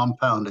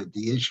compounded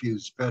the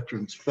issues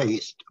veterans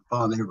faced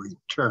upon their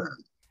return.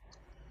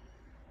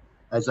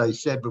 As I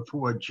said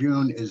before,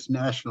 June is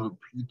National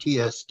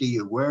PTSD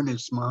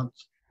Awareness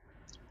Month,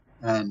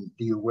 and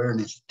the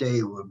Awareness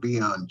Day will be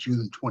on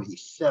June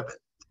 27th.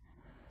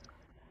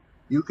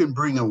 You can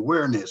bring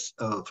awareness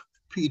of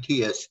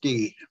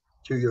PTSD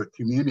to your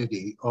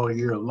community all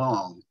year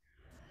long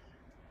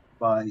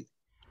by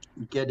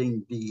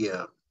getting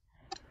the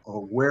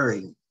or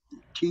wearing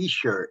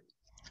T-shirt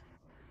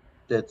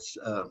that's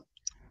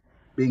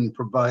being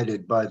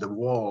provided by the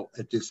wall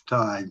at this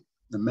time.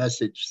 The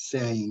message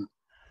saying,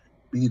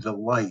 "Be the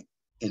light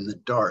in the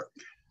dark,"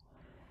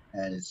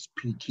 and it's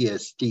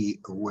PTSD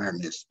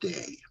Awareness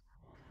Day.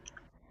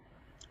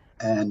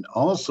 And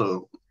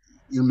also,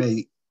 you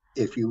may,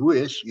 if you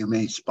wish, you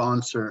may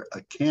sponsor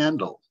a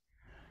candle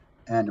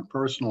and a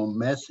personal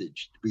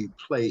message to be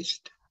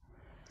placed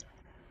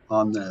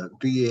on the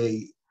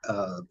VA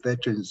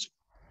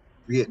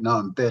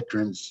Vietnam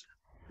Veterans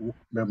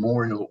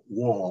Memorial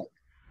Wall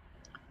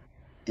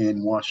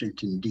in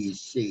Washington,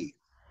 D.C.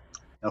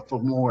 Now,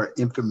 for more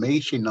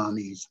information on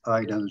these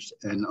items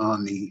and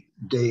on the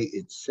day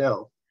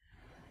itself,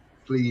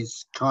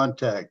 please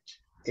contact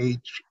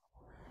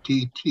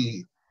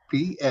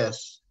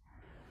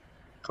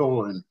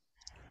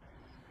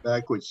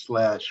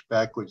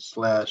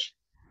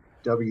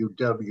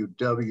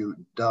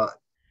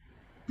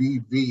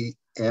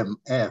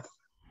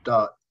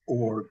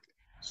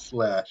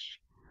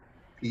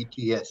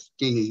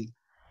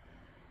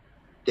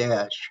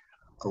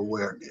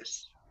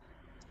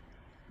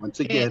Once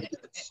again,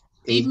 that's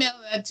email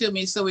that to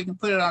me so we can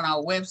put it on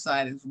our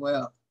website as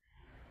well.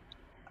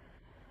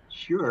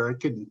 Sure, I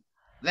can.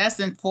 That's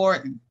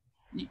important.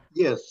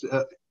 Yes,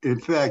 in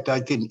fact,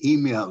 I can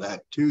email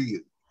that to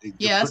you.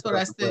 Yeah, that's what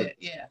I said.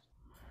 Yeah.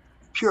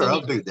 Sure,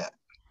 I'll do that.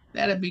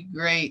 That'd be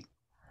great.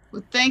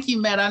 Well, thank you,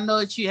 Matt. I know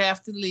that you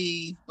have to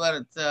leave,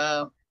 but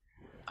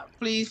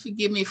please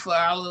forgive me for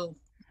our little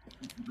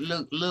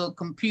little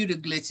computer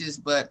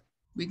glitches, but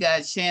we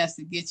got a chance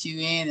to get you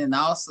in and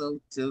also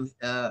to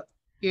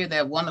hear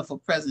that wonderful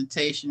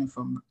presentation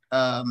from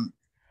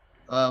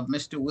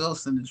Mr.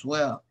 Wilson as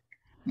well.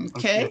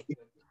 Okay.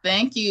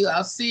 Thank you.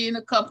 I'll see you in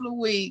a couple of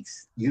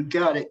weeks. You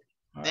got it.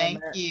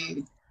 Thank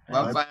you.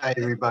 Bye-bye, Bye-bye.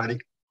 everybody.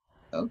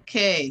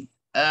 Okay.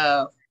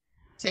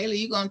 Taylor,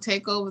 you gonna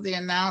take over the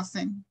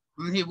announcing?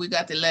 From here, we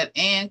got to let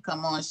Ann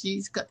come on.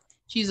 She's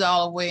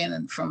all the way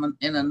in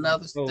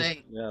another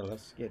state. Yeah,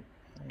 let's get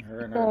her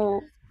and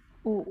So,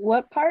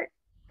 what part,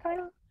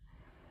 Kyle?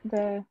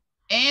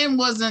 Ann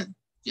wasn't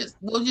just.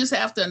 We'll just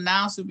have to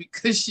announce her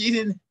because she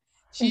didn't.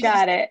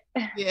 Got it.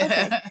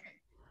 Yeah. Okay.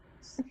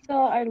 So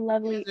our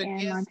lovely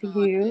Anne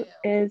Montague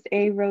is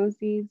a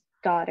Rosie's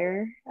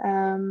daughter.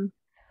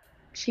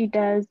 She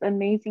does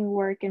amazing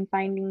work in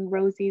finding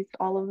Rosies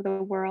all over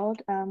the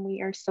world.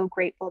 We are so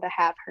grateful to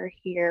have her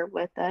here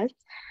with us.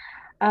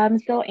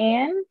 So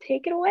Anne,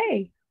 take it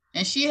away.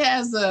 And she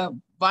has a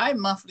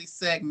bi-monthly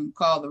segment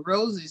called the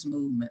Rosies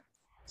Movement.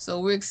 So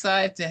we're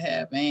excited to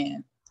have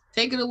Anne.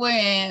 Take it away,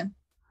 Anne.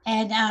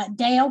 And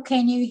Dale,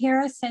 can you hear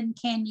us and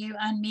can you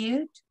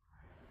unmute?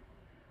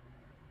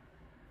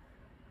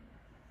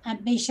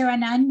 Be sure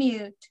and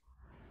unmute.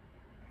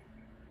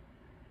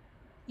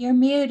 You're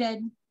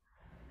muted.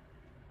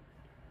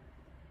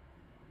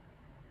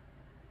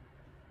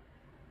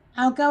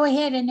 I'll go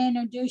ahead and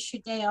introduce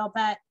you, Dale,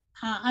 but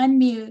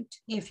unmute,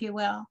 if you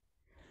will.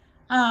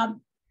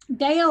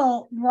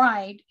 Dale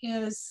Wright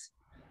is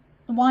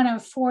one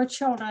of 4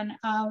 children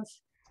of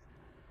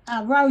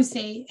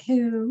Rosie,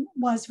 who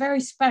was very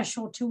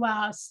special to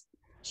us.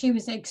 She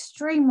was an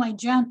extremely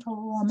gentle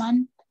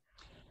woman.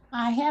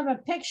 I have a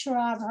picture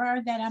of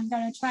her that I'm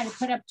going to try to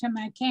put up to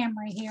my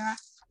camera here.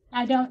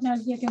 I don't know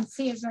if you can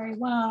see it very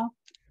well,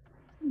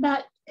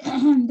 but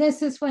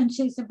this is when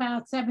she's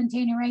about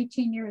 17 or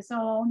 18 years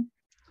old.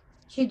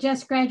 She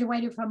just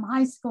graduated from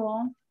high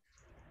school,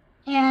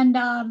 and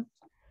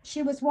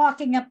she was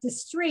walking up the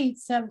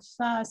streets of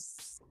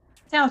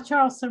South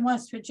Charleston,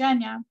 West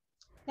Virginia.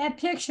 That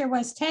picture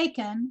was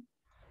taken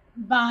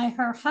by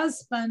her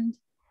husband,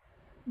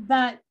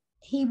 but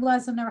he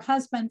wasn't her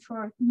husband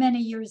for many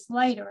years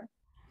later.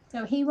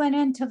 So he went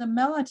into the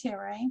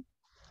military,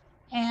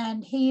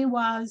 and he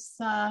was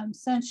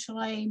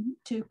essentially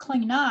to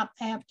clean up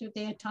after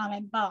the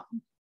atomic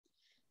bomb.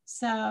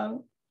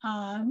 So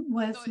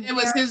it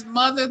was his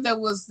mother that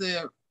was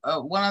the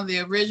one of the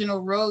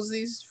original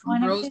Rosies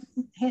from Rosie?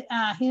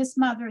 His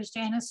mother is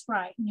Janice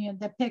Wright. You know,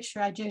 the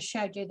picture I just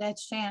showed you,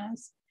 that's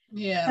Janice.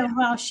 Yeah. So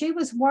while she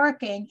was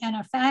working in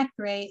a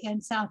factory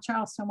in South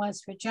Charleston,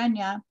 West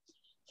Virginia,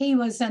 he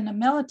was in the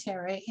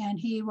military, and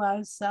he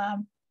was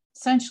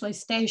essentially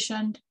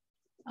stationed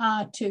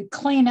to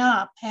clean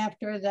up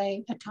after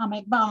the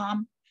atomic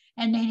bomb,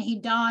 and then he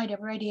died of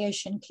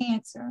radiation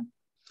cancer.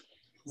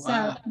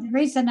 Wow. So the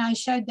reason I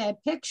showed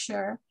that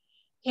picture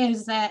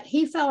is that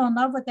he fell in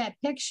love with that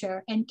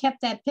picture and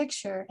kept that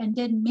picture and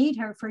didn't meet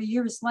her for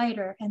years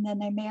later, and then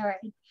they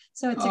married.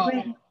 So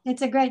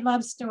it's a great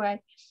love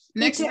story.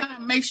 Next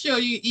time, make sure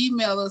you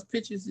email those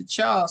pictures to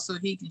Charles so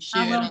he can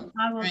share it.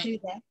 I will do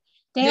that.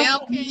 Dale,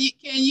 can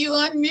you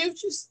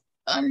unmute?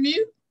 Unmute.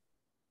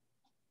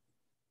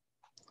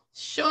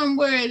 Show him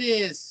where it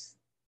is.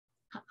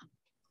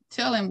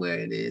 Tell him where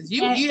it is.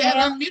 You had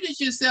unmuted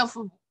yourself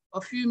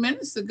a few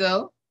minutes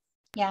ago.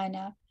 Yeah, I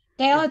know.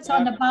 Dale, it's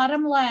on the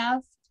bottom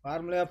left.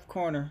 Bottom left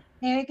corner.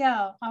 There you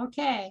go.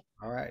 Okay.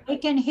 All right. We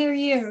can hear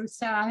you,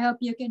 so I hope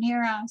you can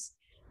hear us.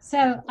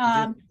 So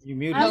you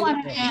muted.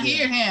 I can't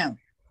hear him.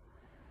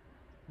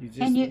 You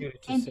just muted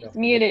yourself.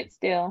 Muted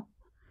still.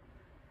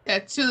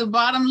 To the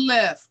bottom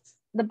left.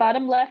 The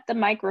bottom left, the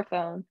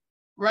microphone.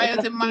 Right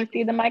at the mic. Do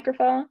you see the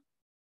microphone?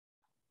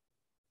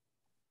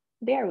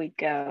 There we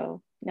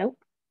go. Nope.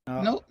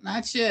 Nope,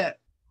 not yet.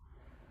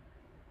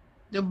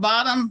 The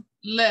bottom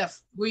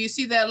left, where you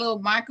see that little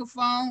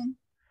microphone,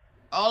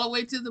 all the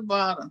way to the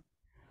bottom.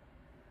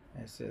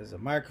 It says a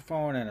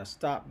microphone and a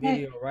stop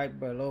video right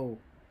below.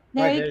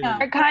 There you go.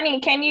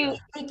 Connie, can you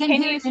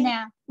see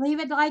now? Leave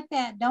it like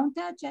that. Don't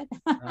touch it.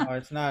 No,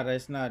 it's not.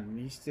 It's not.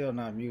 He's still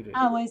not muted.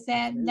 Oh, is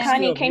that?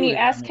 Connie, can you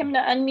ask him to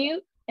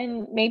unmute,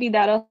 and maybe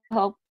that'll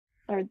help,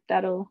 or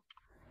that'll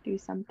do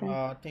something.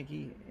 I think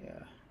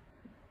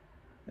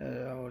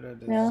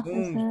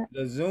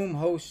the Zoom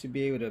host should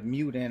be able to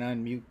mute and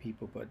unmute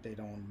people, but they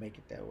don't make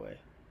it that way.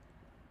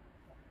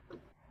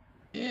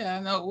 Yeah, I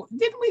know.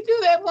 Didn't we do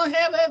that one?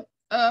 Have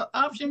that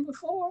option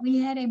before? We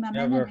had him a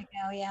minute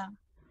ago. Yeah.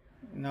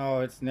 No,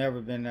 it's never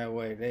been that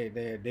way.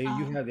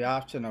 You have the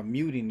option of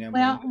muting them.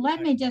 Well,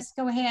 let me just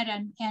go ahead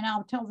and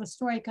I'll tell the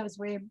story because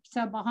we're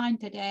so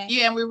behind today.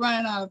 Yeah, we're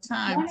running out of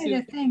time. One of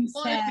the things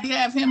that we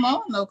have him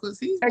on though, because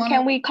he's. Or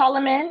can we call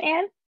him in,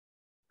 Ann?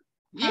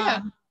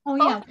 Yeah.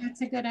 Yeah,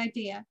 that's a good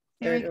idea.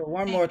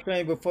 One more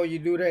thing before you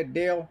do that,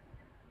 Dale.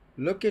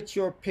 Look at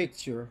your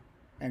picture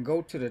and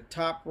go to the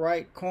top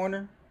right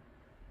corner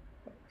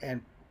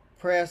and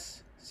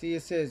press. See,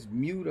 it says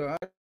mute or.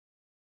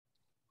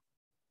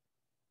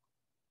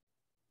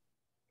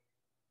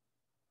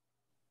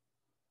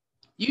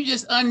 You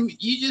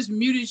just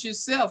muted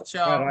yourself,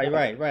 Charles.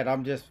 Right.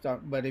 I'm just,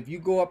 but if you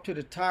go up to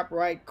the top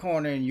right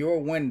corner in your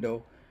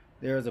window,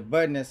 there's a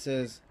button that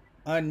says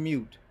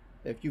unmute.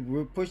 If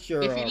you push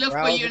your If you look for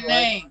browser your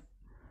name,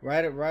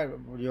 right,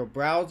 your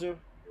browser,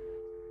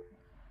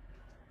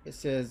 it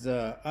says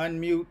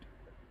unmute,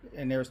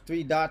 and there's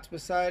 3 dots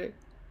beside it.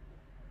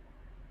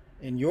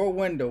 In your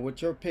window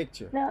with your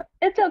picture. No,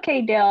 it's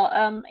okay, Dale.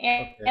 And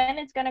Okay.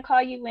 it's gonna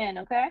call you in,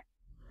 okay?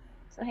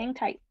 So hang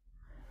tight.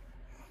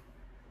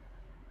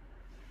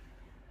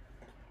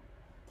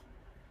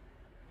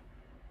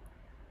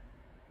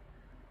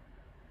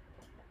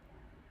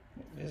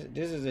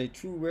 This is a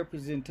true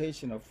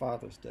representation of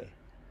Father's Day.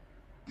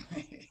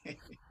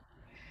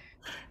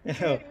 You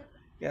know,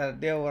 gotta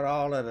deal with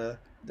all of the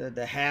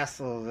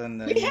hassles and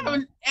the. We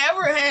haven't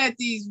ever had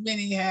these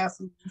many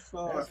hassles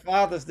before. That's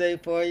Father's Day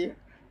for you.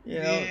 You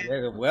know,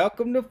 Yeah.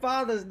 welcome to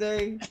Father's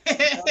Day.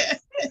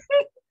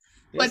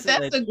 But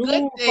that's a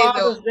good day,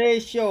 Father's though. Day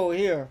show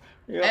here.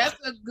 You know? That's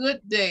a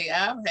good day.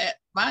 I've had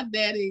my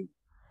daddy,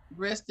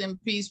 rest in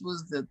peace,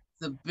 was the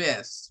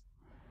best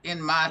in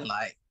my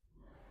life.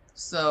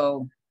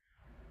 So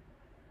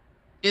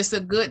it's a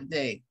good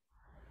day.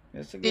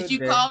 It's a good Did you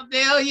day. call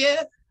Dale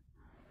yet?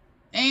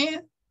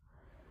 And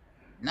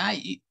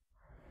not you.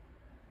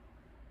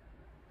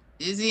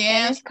 Is he And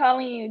answering? it's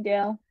calling you,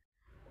 Dale.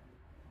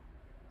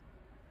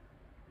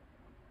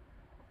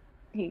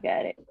 He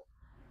got it.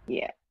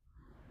 Yeah.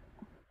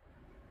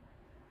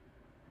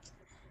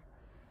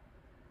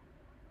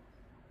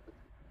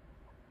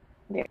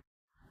 There.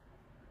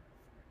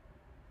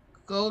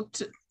 Go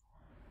to.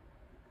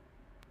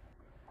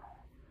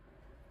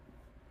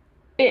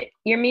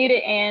 You're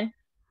muted, Ann.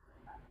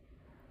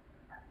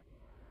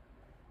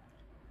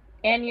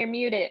 Ann, you're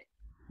muted.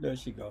 There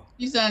she go.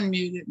 She's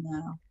unmuted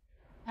now.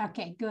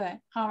 Okay, good.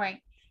 All right.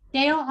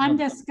 Dale, I'm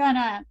just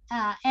gonna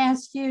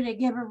ask you to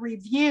give a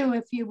review,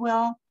 if you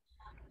will,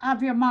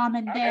 of your mom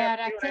and dad.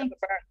 I think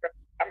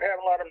I'm having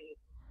a lot of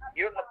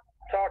you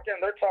talking.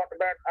 They're talking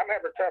about. I'm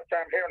having a tough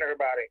time hearing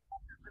everybody.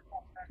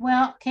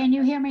 Well, can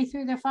you hear me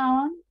through the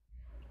phone?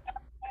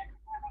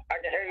 I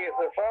can hear you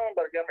through the phone,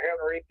 but I'm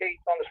having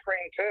repeats on the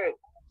screen too.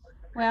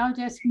 Well,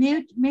 just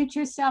mute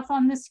yourself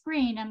on the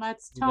screen and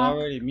let's He's talk.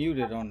 already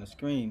muted on the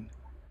screen.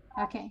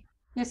 Okay,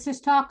 let's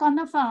just talk on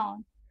the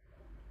phone.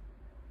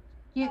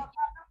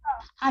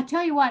 I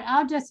tell you what,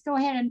 I'll just go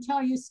ahead and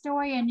tell you a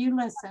story and you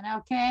listen,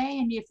 okay?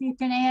 And if you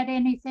can add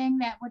anything,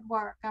 that would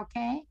work,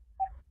 okay?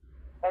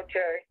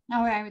 Okay.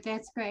 All right,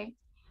 that's great.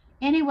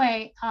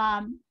 Anyway,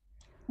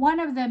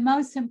 one of the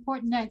most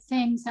important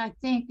things I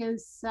think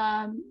is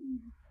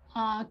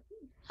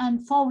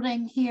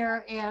unfolding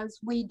here as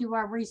we do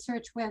our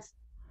research with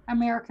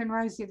American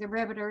Rosie the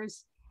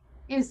Riveters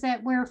is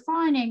that we're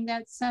finding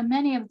that so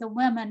many of the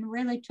women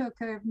really took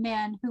care of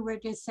men who were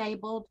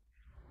disabled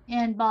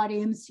in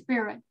body and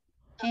spirit.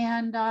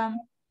 And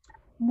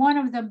one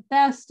of the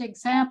best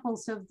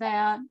examples of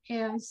that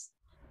is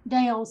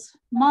Dale's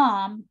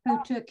mom,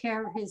 who took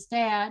care of his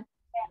dad,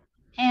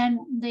 and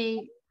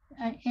the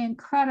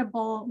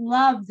incredible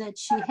love that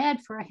she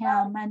had for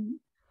him. And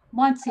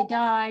once he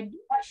died,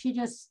 she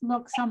just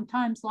looked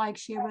sometimes like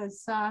she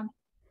was a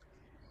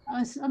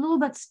little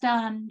bit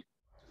stunned.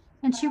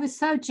 And she was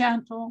so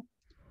gentle.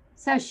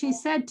 So she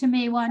said to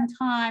me one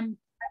time,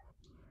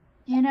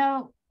 you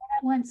know,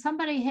 when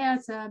somebody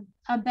has a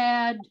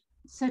bad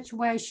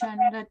situation,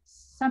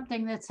 that's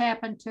something that's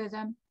happened to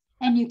them,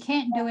 and you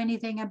can't do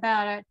anything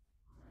about it,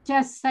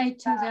 just say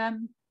to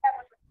them,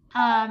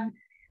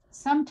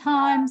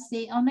 sometimes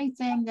the only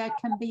thing that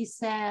can be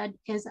said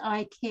is,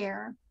 I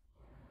care.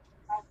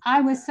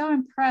 I was so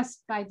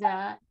impressed by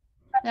that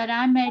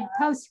I made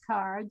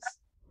postcards.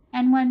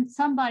 And when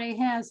somebody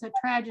has a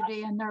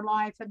tragedy in their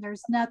life and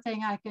there's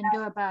nothing I can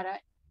do about it,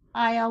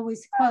 I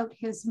always quote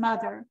his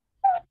mother.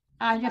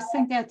 I just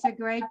think that's a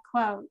great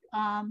quote.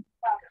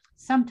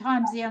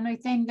 Sometimes the only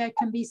thing that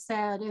can be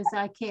said is,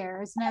 I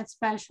care. Isn't that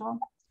special?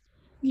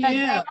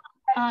 Yeah.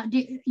 But, do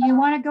you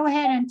want to go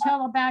ahead and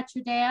tell about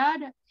your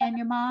dad and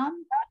your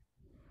mom?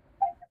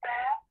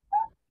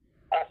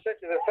 I said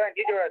to the thing,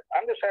 you do it.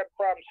 I'm just having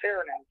problems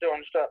hearing and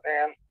doing stuff,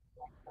 and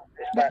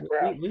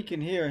we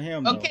can hear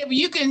him. Okay, but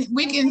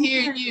we can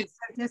hear you.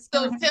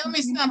 So tell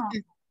me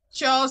something,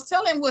 Charles.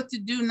 Tell him what to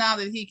do now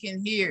that he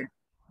can hear.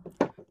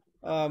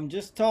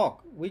 Just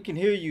talk. We can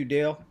hear you,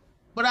 Dale.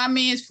 But I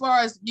mean, as far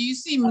as, do you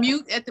see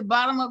mute at the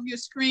bottom of your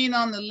screen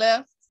on the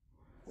left?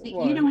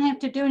 You don't have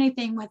to do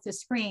anything with the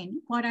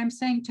screen. What I'm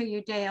saying to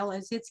you, Dale,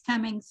 is it's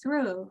coming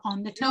through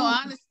on the telephone. No,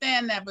 I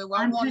understand that, but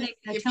I want to,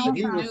 if you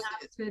can do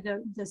through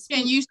the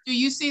can you, do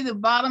you see the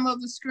bottom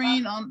of the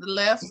screen on the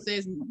left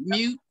says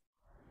mute?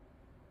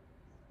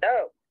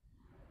 No.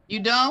 You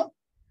don't?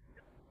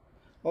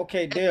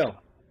 Okay,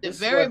 Dale. The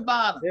very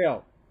bottom.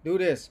 Dale, do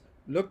this.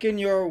 Look in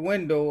your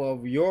window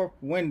of your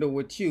window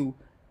with you.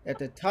 At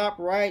the top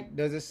right,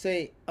 does it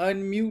say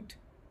unmute?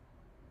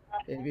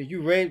 If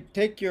you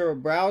take your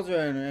browser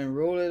and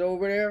roll it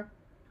over there,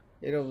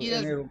 it'll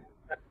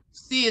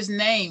see his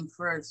name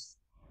first.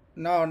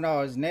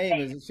 No, his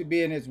name is, it should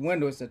be in his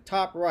window. It's the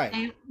top right.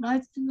 And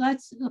let's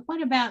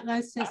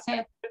just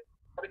have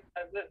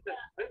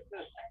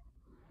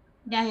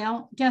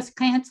Dale, just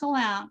cancel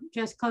out,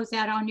 just close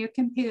out on your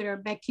computer,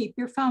 but keep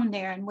your phone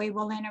there and we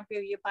will interview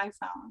you by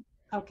phone.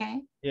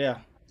 Okay? Yeah.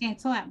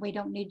 Cancel out. We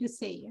don't need to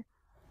see you.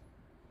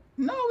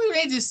 No, we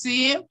need to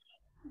see him.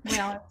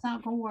 Well, it's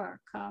not gonna work,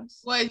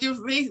 cause Well,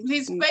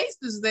 his face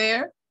is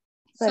there.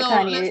 But So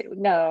Connie,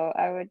 no,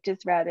 I would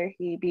just rather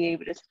he be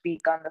able to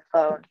speak on the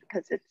phone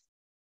because it's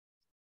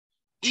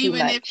too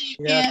even if much. you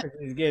Yeah, can't, 'cause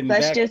he's getting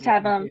Let's back. just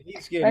have him. He's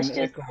Let's getting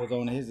just echoes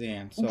on his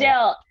end. So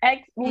Dale,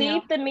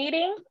 leave Yeah. the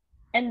meeting,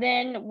 and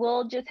then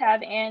we'll just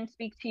have Ann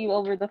speak to you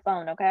over the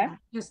phone. Okay?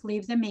 just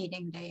leave the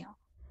meeting, Dale,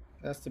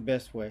 that's the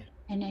best way.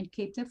 and then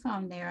keep the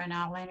phone there and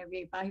I'll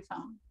interview by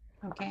phone.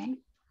 Okay?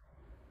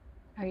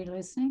 Are you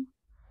listening?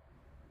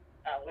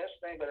 I'm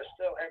listening, but I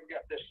still haven't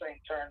got this thing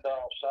turned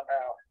off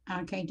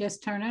somehow. Okay,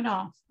 just turn it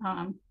off.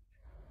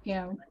 You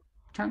know,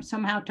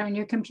 turn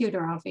your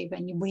computer off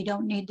even. We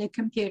don't need the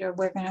computer.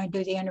 We're gonna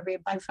do the interview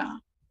by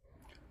phone.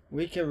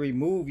 We can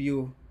remove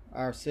you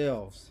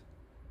ourselves.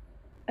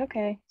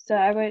 Okay. So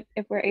I would,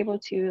 if we're able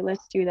to,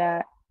 let's do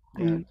that.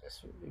 Yeah,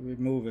 just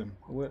remove him.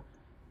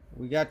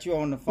 We got you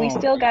on the phone. We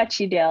still got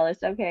you, Dale.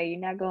 It's okay. You're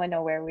not going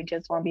nowhere. We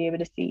just won't be able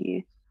to see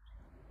you.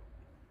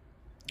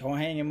 Don't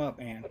hang him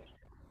up, Ann.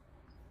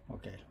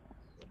 Okay.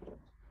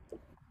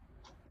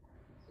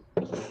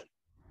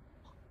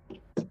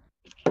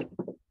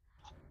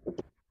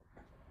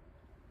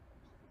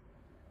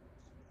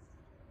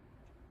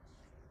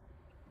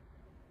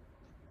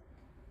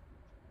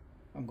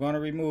 I'm going to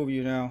remove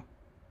you now.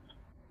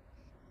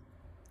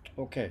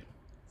 Okay.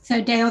 So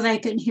Dale, they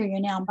can hear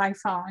you now by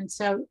phone.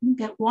 So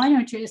why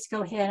don't you just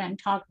go ahead and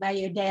talk about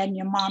your dad and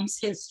your mom's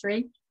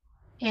history,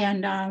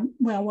 and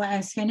we'll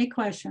ask any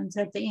questions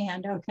at the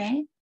end.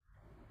 Okay.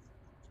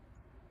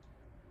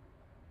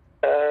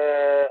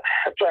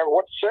 I'm trying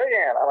what to say,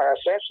 Ann. I mean,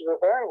 essentially the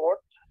thing. What?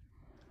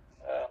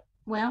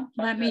 Well,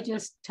 let me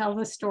just tell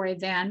the story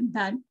then.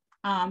 That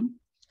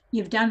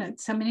you've done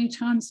it so many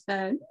times,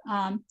 but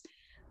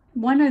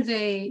one of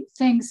the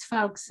things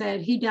folks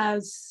said he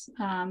does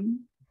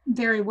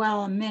very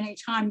well, and many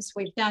times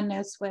we've done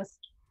this with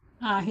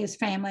his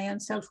family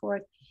and so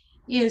forth,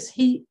 is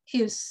he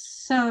is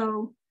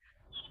so,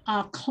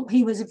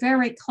 he was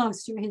very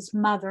close to his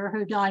mother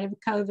who died of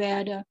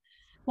COVID.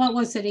 What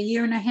was it, a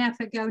year and a half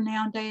ago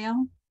now,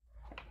 Dale?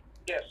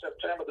 Yes,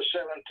 September the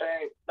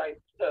 17th,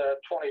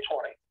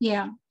 2020.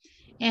 Yeah.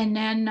 And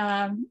then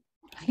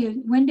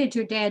when did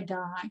your dad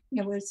die?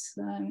 It was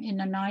in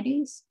the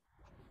 90s?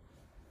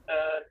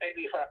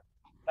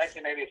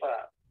 1985.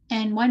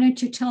 And why don't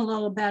you tell a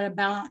little bit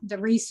about the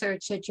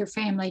research that your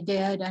family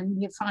did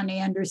and you finally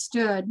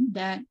understood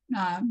that,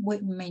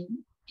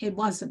 it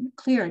wasn't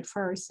clear at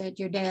first that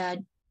your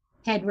dad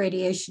had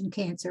radiation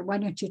cancer. Why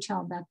don't you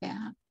tell about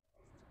that?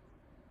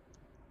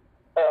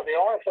 The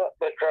only thing,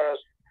 because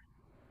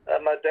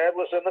my dad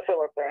was in the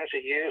Philippines.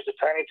 He used the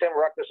tiny tin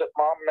ruckus that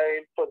Mom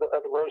made for the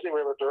Rosie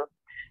Riveter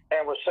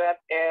and was sent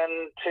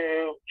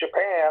into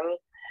Japan.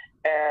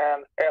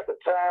 And at the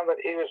time that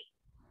he was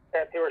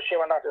at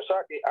Hiroshima,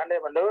 Nagasaki, I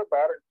never knew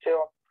about it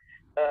until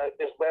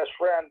his best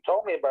friend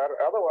told me about it.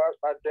 Otherwise,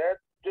 my dad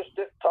just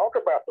didn't talk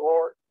about the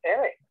war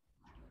any.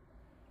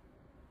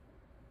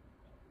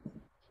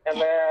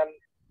 And then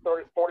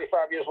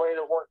 45 years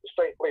later, worked at the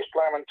State Police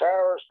Lyman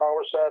Towers, and all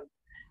of a sudden,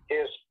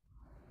 his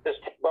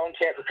bone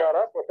cancer caught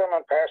up with him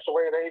and passed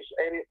away at age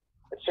 80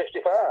 at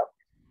 65.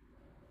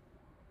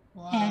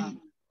 Wow.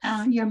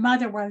 And your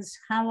mother was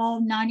how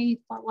old?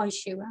 90? What was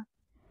she?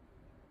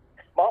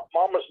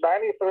 Mom was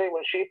 93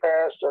 when she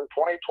passed in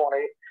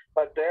 2020.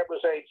 My dad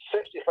was age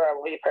 65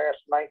 when he passed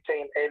in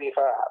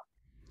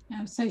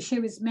 1985. So she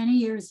was many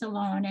years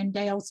alone, and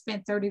Dale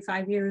spent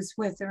 35 years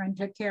with her and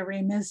took care of her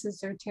and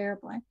misses her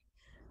terribly.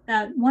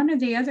 One of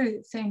the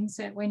other things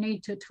that we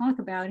need to talk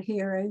about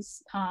here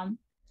is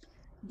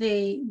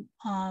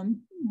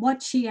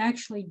what she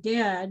actually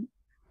did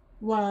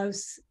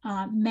was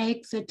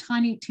make the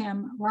Tiny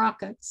Tim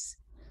rockets.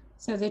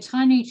 So the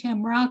Tiny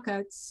Tim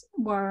rockets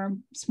were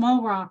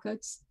small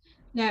rockets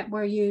that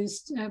were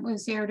used, it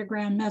was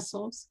air-to-ground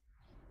missiles.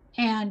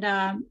 And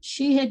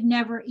she had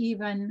never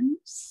even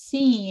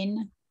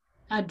seen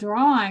a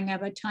drawing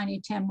of a Tiny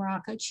Tim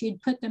rocket.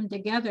 She'd put them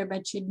together,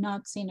 but she'd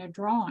not seen a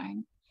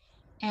drawing.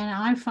 And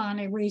I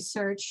finally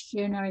researched,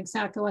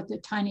 exactly what the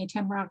Tiny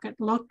Tim rocket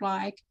looked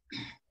like.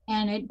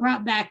 And it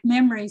brought back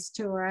memories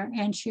to her.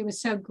 And she was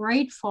so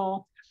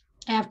grateful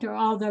after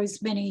all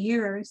those many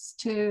years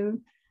to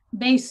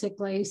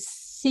basically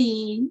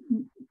see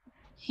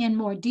in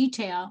more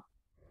detail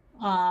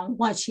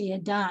what she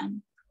had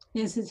done.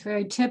 This is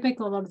very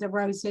typical of the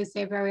Roses.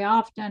 They very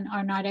often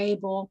are not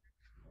able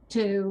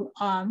to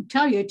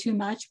tell you too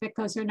much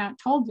because they're not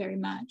told very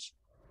much.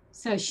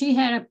 So she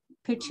had a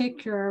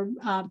particular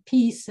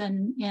piece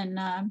in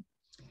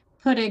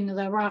putting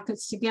the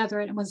rockets together.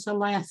 It was the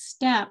last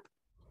step.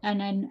 And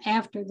then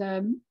after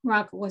the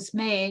rocket was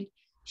made,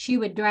 she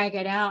would drag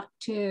it out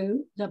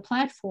to the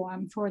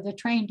platform for the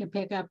train to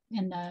pick up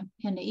in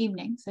the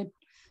evenings.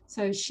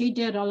 So she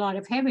did a lot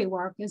of heavy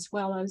work as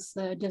well as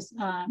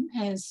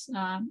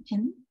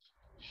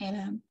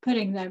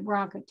putting the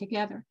rocket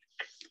together.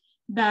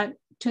 But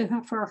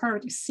for her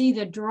to see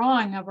the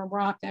drawing of a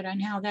rocket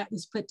and how that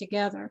was put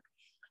together,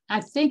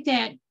 I think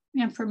that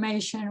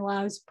information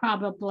was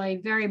probably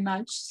very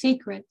much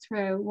secret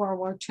through World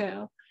War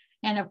II.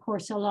 And of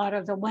course, a lot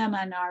of the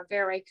women are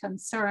very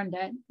concerned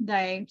that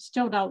they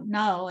still don't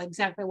know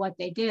exactly what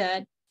they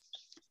did.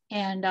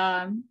 And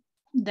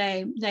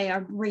they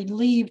are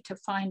relieved to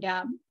find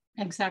out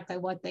exactly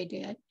what they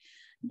did.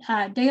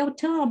 Dale,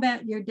 tell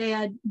about your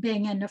dad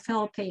being in the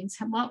Philippines.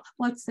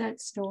 What's that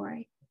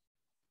story?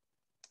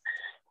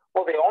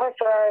 Well, the only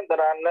time that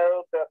I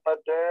know that my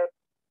dad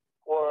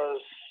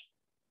was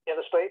in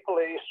the state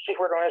police,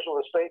 chief organizer of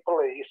the state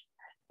police,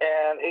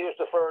 and he was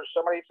deferred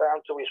so many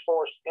times till he was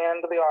forced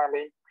into the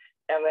Army.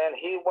 And then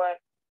he went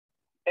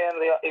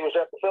he was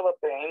at the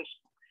Philippines.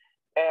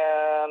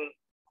 And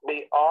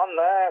beyond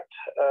that,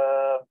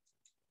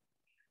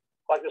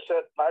 like I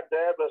said, my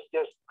dad was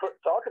just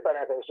couldn't talk about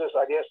anything. It's just,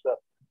 I guess,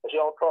 as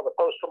y'all call the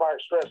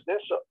post-traumatic stress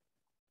disorder,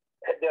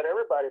 it did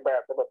everybody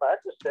back there. But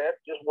back to dad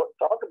just wouldn't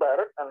talk about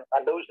it. And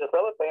I knew he was in the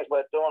Philippines,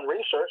 but doing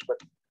research. But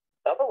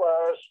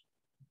otherwise,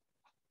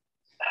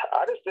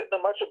 I just didn't know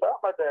much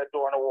about my dad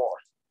during the war.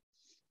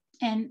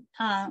 And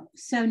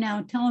so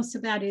now tell us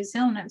about his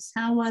illness.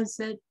 How was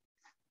it?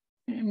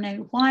 I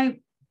mean,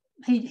 why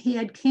he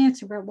had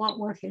cancer, but what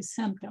were his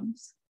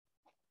symptoms?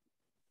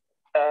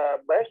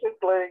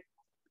 Basically,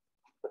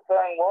 the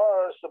thing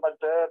was that my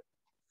dad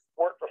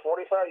worked for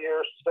 45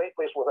 years, state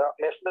police, without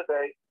missing a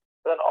day.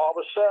 Then all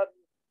of a sudden,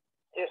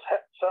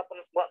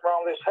 something went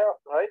wrong with his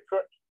health, and they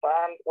couldn't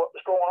find what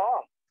was going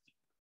on.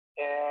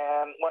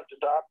 And went to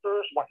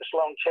doctors, went to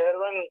Sloan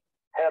Kettering,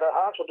 had a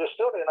hospital, just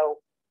still didn't know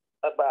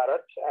about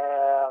it.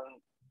 And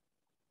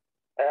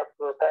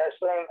after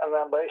passing, and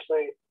then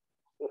basically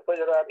we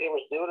figured out it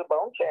was due to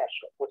bone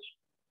cancer, which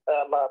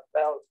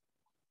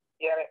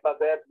my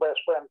dad's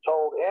best friend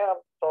told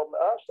us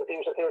that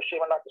he was at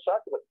Hiroshima,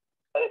 Nagasaki.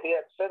 But if he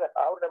had said it,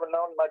 I would have never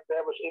known my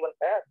dad was even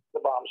at the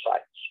bomb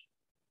sites.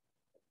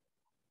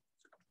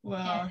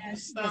 Well,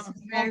 it's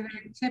very,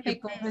 very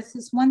typical. This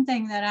is one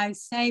thing that I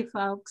say,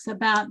 folks,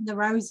 about the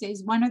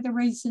Rosies. One of the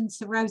reasons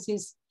the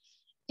Rosies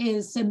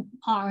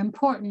are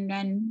important,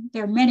 and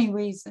there are many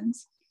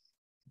reasons,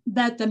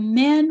 that the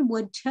men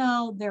would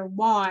tell their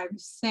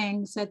wives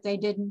things that they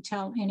didn't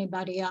tell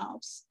anybody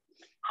else.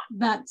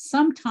 But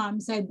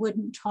sometimes they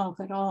wouldn't talk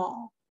at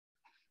all.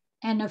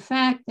 And the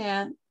fact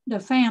that the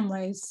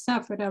families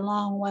suffered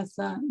along with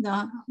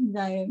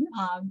the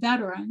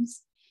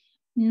veterans,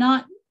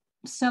 not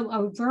so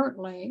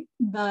overtly,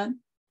 but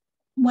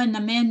when the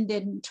men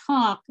didn't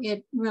talk,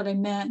 it really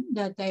meant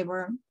that they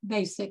were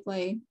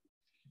basically,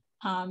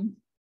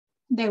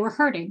 they were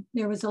hurting.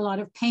 There was a lot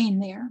of pain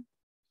there.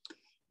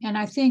 And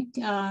I think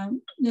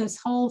this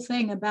whole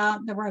thing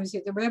about the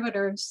Rosie the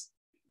Riveters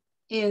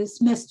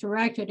is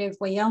misdirected if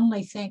we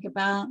only think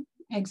about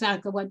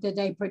exactly what did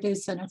they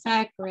produce in a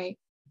factory.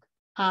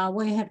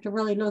 We have to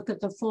really look at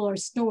the fuller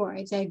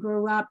story. They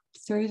grew up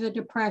through the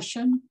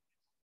Depression.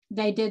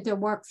 They did their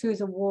work through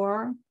the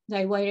war.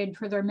 They waited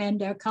for their men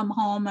to come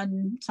home,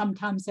 and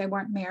sometimes they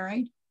weren't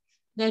married.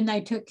 Then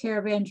they took care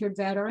of injured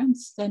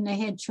veterans. Then they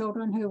had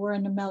children who were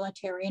in the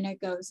military, and it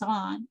goes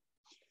on.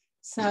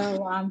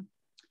 So,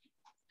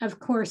 of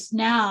course,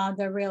 now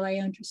the really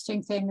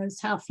interesting thing is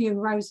how few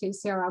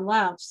Rosies there are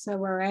left. So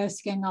we're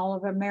asking all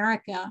of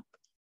America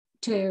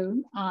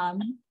to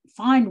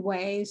find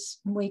ways,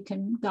 we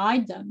can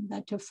guide them,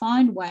 but to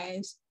find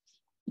ways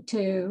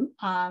to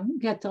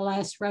get the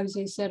last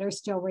Rosies that are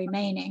still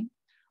remaining.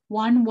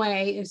 One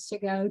way is to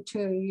go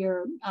to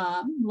your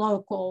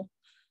local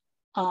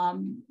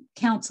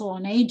council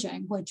on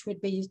aging, which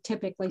would be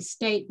typically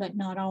state, but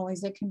not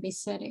always, it can be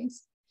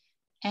cities,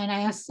 and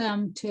ask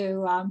them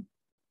to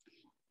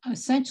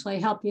essentially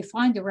help you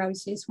find the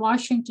Rosies.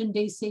 Washington,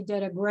 D.C.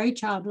 did a great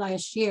job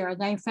last year.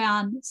 They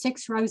found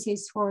 6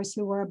 Rosies for us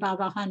who were above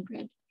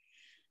 100.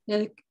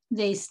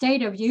 The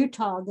state of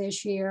Utah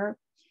this year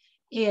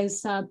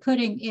is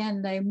putting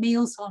in the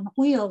Meals on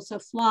Wheels, a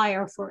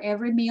flyer for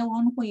every Meal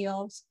on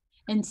Wheels,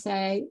 and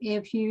say,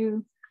 if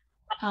you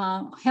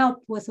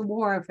helped with the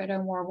war effort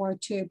in World War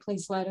II,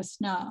 please let us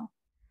know.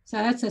 So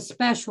that's a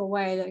special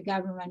way that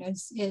government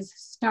is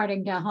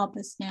starting to help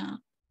us now.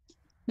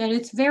 But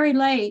it's very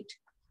late.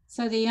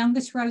 So the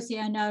youngest Rosie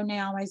I know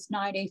now is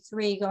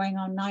 93, going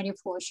on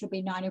 94. She'll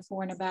be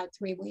 94 in about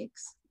 3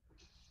 weeks.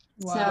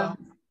 Wow.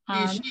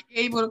 So, is she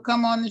able to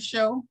come on the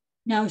show?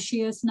 No, she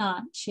is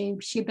not. She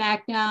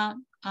backed out.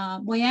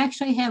 We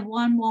actually have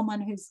one woman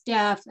who's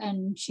deaf,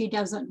 and she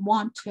doesn't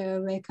want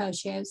to because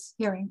she has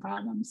hearing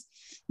problems.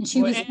 And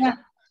she was deaf.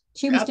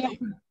 She was deaf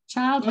in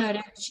childhood,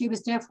 and she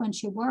was deaf when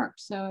she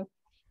worked. So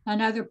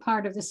another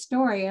part of the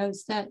story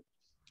is that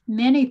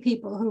many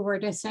people who were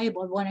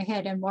disabled went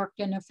ahead and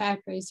worked in the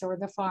factories or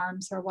the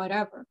farms or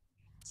whatever.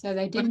 So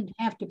they didn't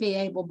have to be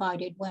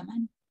able-bodied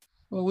women.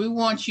 Well, we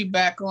want you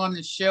back on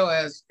the show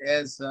as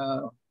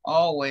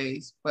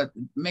always, but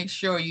make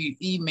sure you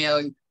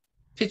email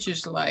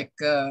pictures like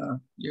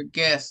your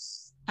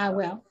guests. I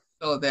will.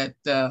 So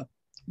that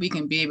we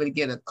can be able to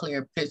get a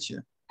clear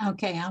picture.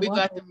 Okay, we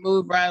got to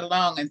move right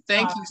along, and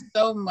thank you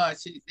so much.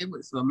 It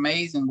was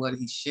amazing what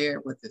he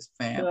shared with his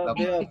family. Tell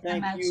Dale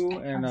thank you,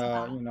 and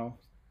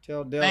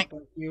tell Dale thank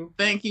you.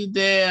 Thank you,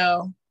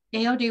 Dale.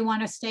 Dale, do you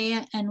want to stay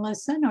and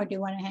listen, or do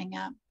you want to hang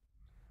up?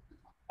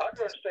 I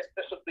just think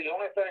this is the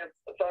only thing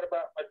I thought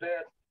about my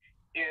dad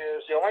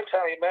is the only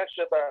time he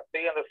mentioned about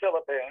being in the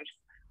Philippines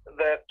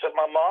that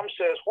my mom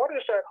says, "What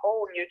is that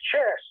hole in your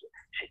chest?"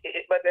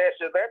 My dad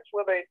said, "That's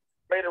where they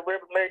made a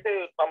river made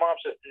do." My mom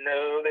said,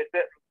 "No, they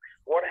didn't."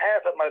 What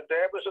happened? My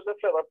dad was in the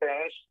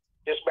Philippines,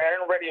 just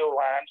manning radio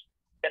lines.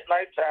 At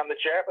nighttime, the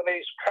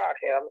Japanese caught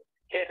him,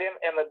 hit him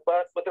in the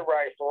butt with a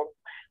rifle.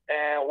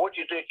 And what'd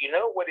you do? You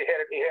know what he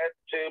had? He had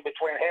to,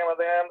 between him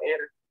and them, he had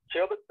to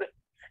kill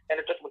and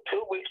it took him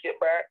 2 weeks to get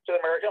back to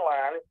the American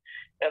line.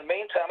 In the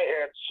meantime, he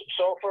had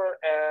sulfur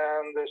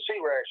and the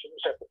sea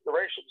rations, the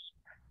rations,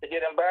 to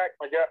get him back.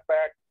 When he got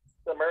back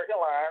to the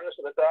American line,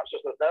 so the doctor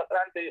says, "There's nothing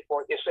I can do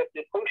for you except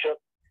do push-up."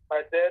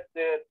 My dad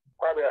did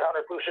probably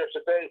 100 push-ups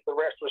a day for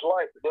the rest of his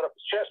life to build up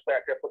his chest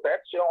back up. But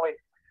that's the only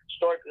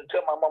story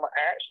until my mama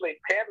actually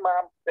pinned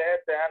my dad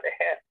down,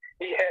 and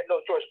he had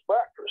no choice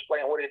but to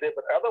explain what he did.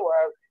 But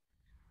otherwise,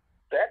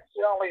 that's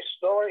the only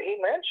story he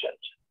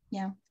mentioned.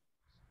 Yeah.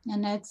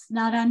 And it's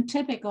not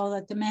untypical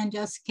that the men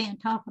just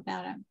can't talk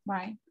about it,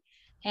 right?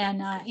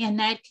 And in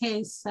that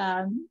case,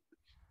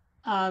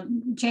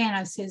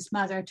 Janice, his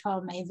mother,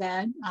 told me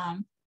that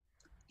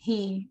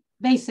he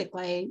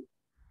basically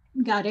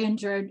got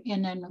injured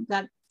and then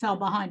fell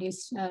behind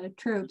his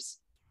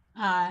troops.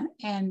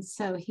 And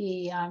so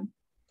he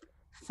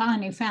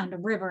finally found a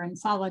river and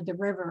followed the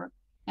river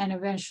and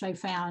eventually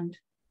found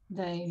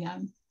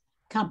the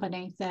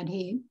company that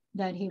he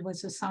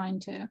was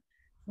assigned to.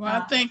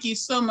 Well, thank you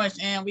so much,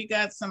 Ann. We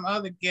got some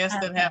other guests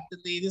that have to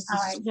leave. This is all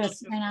right,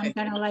 just, and I'm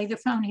going to lay the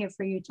phone here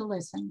for you to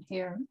listen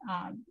here,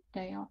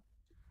 Dale.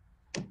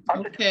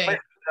 Okay.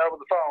 Over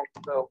the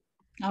phone, so.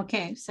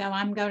 Okay, so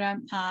I'm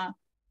going to,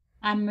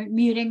 I'm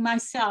muting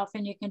myself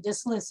and you can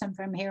just listen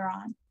from here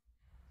on.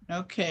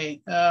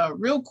 Okay,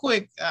 real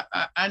quick,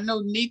 I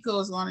know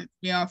Nico's going to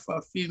be on for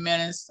a few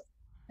minutes,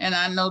 and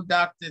I know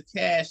Dr.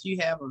 Cash, you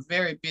have a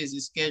very busy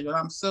schedule.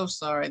 I'm so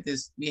sorry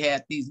we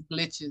had these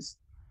glitches.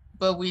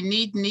 But we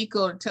need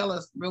Nico to tell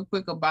us real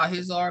quick about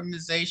his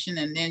organization,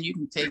 and then you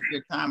can take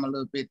your time a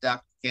little bit,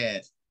 Dr.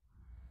 Cash.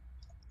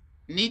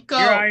 Nico.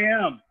 Here I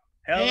am.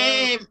 Hello.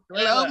 Hey,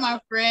 hello, my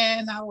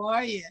friend. How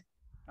are you?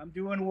 I'm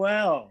doing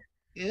well.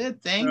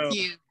 Good, thank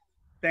you.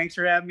 Thanks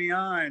for having me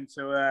on.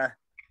 So,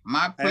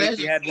 my pleasure.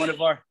 We had one of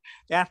our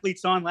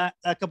athletes on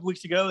a couple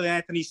weeks ago,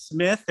 Anthony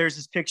Smith. There's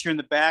his picture in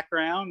the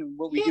background, and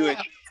what we do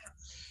at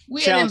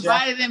we had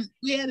invited him.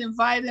 We had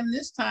invited him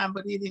this time,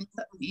 but he didn't.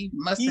 He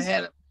must have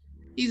had a.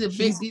 He's a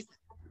big.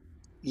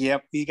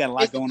 Yep, he got a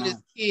lot going on.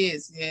 His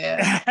kids,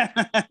 yeah.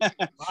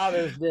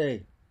 Father's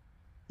Day.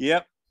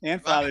 Yep, and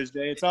Father's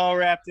Day. It's all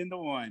wrapped into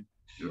one.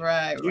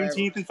 Right.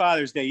 Juneteenth and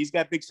Father's Day. He's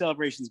got big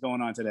celebrations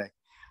going on today.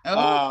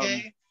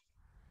 Okay.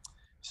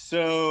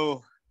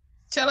 So,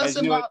 tell us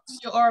about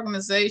your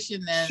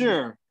organization and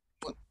sure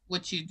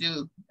what you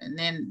do, and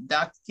then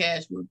Dr.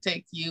 Cash will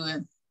take you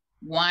and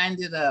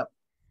wind it up.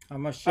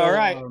 I'm gonna show, all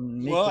right.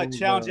 Well, at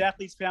Challenge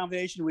Athletes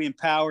Foundation, we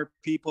empower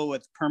people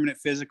with permanent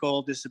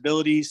physical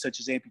disabilities such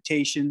as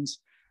amputations,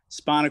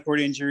 spinal cord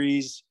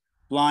injuries,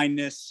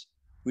 blindness.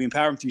 We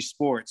empower them through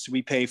sports.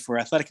 We pay for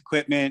athletic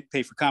equipment,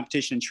 pay for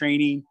competition and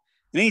training,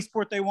 and any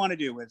sport they want to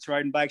do, whether it's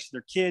riding bikes with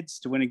their kids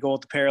to win a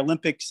gold at the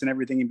Paralympics and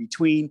everything in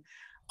between.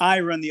 I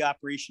run the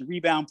Operation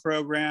Rebound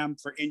program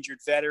for injured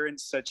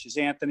veterans such as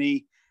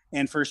Anthony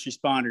and first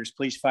responders,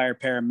 police, fire,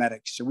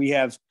 paramedics. So we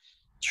have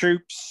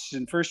troops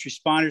and first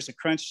responders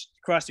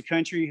across the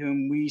country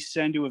whom we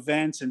send to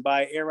events and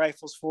buy air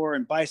rifles for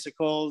and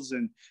bicycles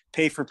and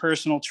pay for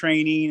personal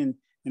training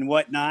and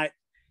whatnot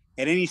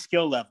at any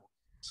skill level.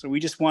 So we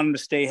just want them to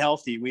stay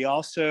healthy. We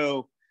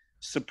also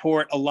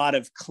support a lot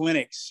of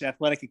clinics,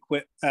 athletic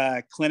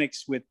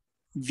clinics with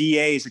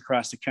VAs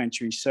across the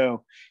country.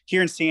 So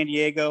here in San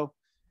Diego,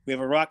 we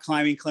have a rock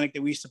climbing clinic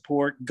that we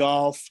support,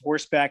 golf,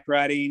 horseback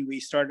riding. We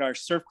started our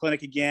surf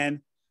clinic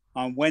again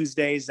on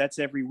Wednesdays. That's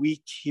every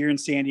week here in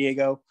San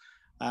Diego.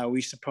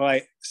 We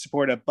support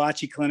a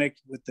bocce clinic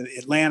with the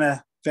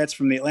Atlanta vets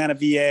from the Atlanta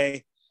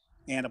VA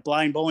and a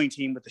blind bowling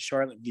team with the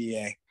Charlotte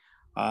VA.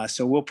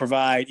 So we'll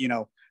provide,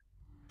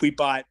 we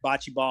bought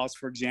bocce balls,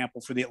 for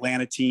example, for the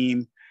Atlanta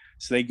team.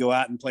 So they go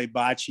out and play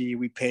bocce.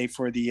 We pay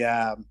for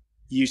the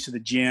use of the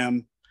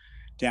gym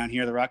down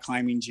here, the rock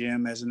climbing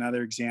gym as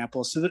another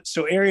example.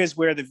 So areas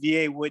where the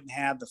VA wouldn't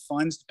have the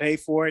funds to pay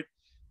for it,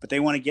 but they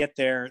want to get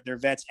their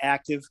vets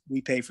active,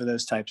 we pay for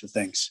those types of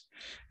things.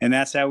 And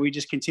that's how we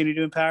just continue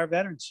to empower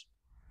veterans.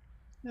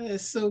 That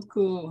is so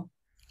cool.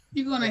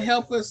 You're going to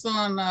help us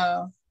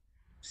on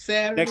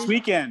Saturday? Next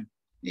weekend.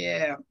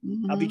 Yeah.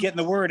 Mm-hmm. I'll be getting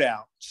the word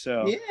out.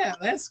 So yeah,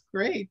 that's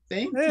great.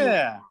 Thank you.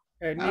 Yeah.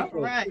 Hey, Nico,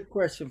 quick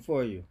question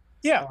for you.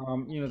 Yeah.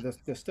 You know,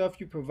 the stuff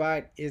you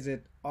provide, is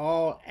it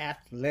all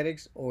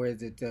athletics or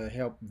is it to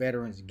help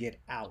veterans get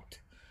out?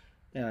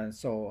 And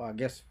so I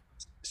guess.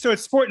 So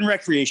it's sport and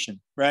recreation,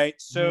 right?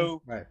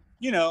 So, right.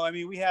 you know, I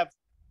mean, we have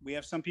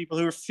some people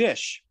who are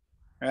fish,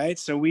 right?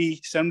 So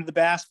we send them to the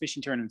bass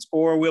fishing tournaments,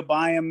 or we'll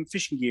buy them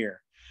fishing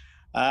gear,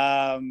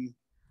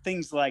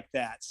 things like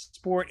that.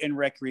 Sport and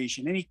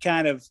recreation, any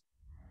kind of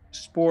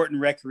sport and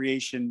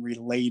recreation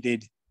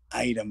related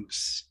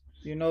items.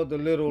 You know, the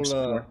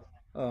little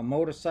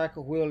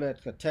motorcycle wheel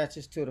that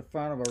attaches to the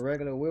front of a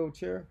regular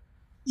wheelchair?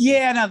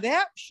 Yeah, now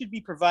that should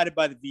be provided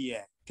by the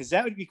VA, because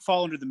that would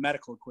fall under the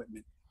medical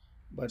equipment.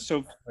 But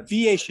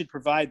VA should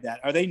provide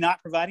that. Are they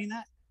not providing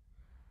that?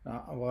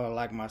 Well,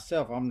 like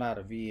myself, I'm not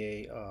a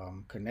VA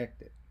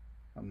connected.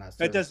 I'm not.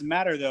 That doesn't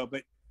matter though.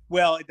 But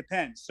well, it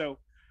depends. So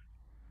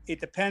it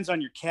depends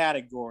on your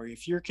category.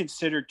 If you're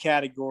considered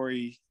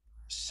category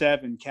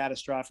 7,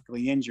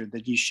 catastrophically injured,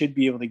 then you should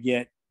be able to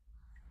get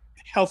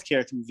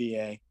healthcare through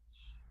VA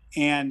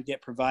and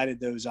get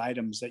provided those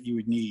items that you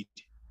would need.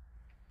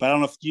 But I don't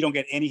know if you don't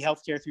get any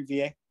healthcare through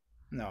VA.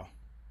 No.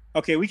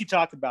 Okay, we could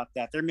talk about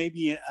that. There may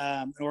be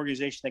an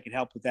organization that can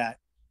help with that.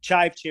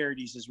 Chive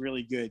Charities is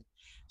really good.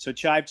 So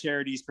Chive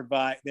Charities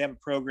they have a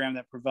program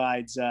that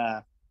provides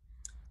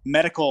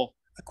medical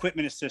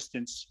equipment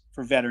assistance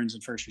for veterans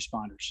and first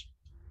responders.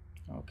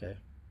 Okay.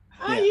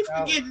 How you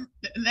forgetting?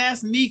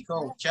 That's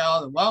Nico,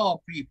 child of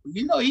all people.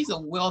 You know he's a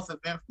wealth of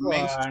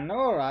information. Well, I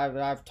know.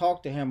 I've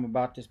talked to him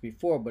about this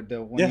before, but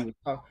when he was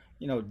talking,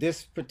 you know,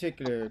 this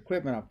particular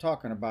equipment I'm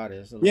talking about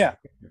is a little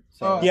different.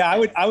 So,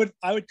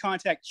 I would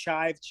contact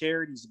Chive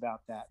Charities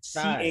about that.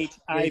 CHIVE.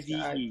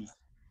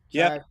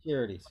 Chive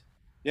Charities.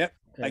 Yep.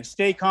 Okay. Like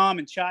Stay Calm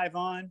and Chive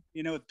On,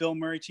 you know, with Bill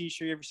Murray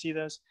t-shirt. You ever see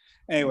those?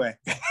 Anyway,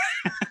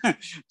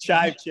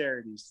 Chive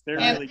Charities. They're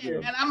really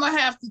good. And I'm going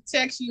to have to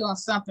text you on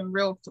something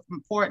real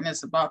important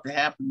that's about to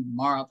happen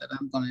tomorrow that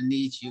I'm going to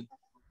need you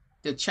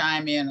to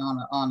chime in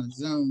on a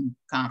Zoom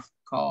conference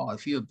call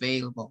if you're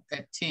available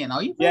at 10.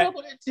 Are you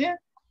available at 10?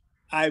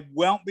 I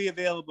won't be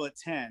available at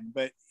 10,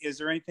 but is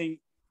there anything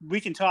we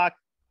can talk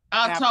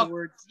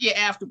afterwards?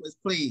 Afterwards,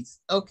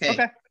 please. Okay.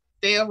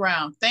 Stay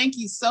around. Thank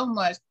you so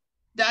much.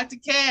 Dr.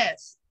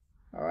 Cash.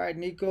 All right,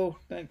 Nico.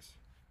 Thanks.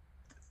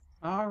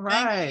 All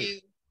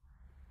right.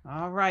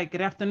 All right.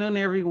 Good afternoon,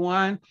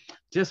 everyone.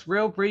 Just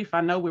real brief.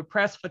 I know we're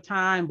pressed for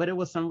time, but it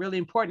was some really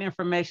important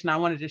information I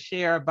wanted to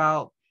share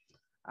about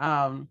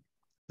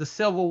the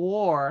Civil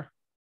War,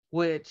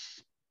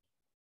 which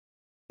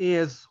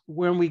is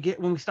when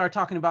we start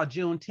talking about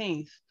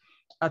Juneteenth.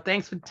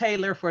 Thanks for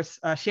Taylor for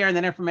sharing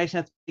that information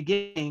at the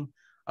beginning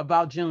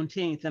about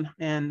Juneteenth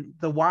and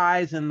the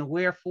whys and the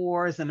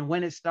wherefores and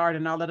when it started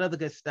and all that other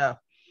good stuff.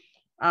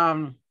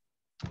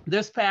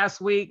 This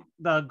past week,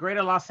 the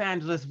Greater Los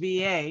Angeles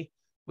VA,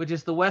 which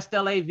is the West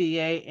LA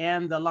VA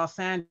and the Los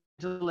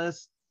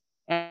Angeles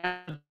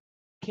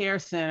Care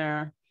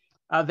Center,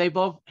 they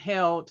both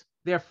held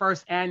their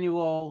first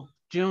annual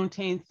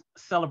Juneteenth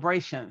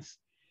celebrations.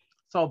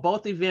 So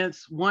both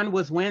events, one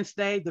was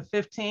Wednesday, the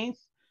 15th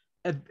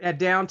at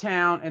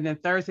downtown, and then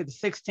Thursday, the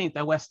 16th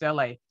at West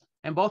LA.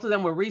 And both of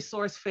them were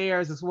resource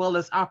fairs as well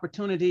as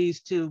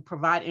opportunities to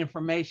provide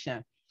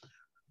information.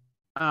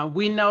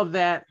 We know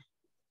that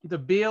the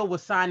bill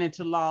was signed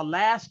into law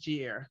last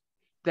year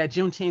that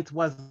Juneteenth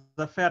was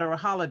the federal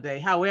holiday.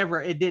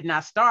 However, it did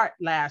not start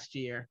last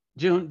year,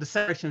 the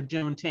celebration of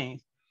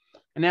Juneteenth.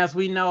 And as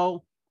we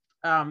know,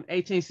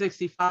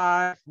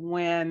 1865,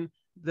 when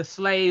the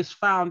slaves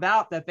found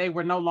out that they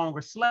were no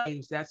longer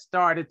slaves, that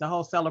started the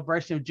whole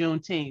celebration of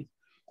Juneteenth.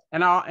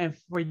 And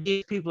for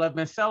years, people have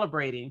been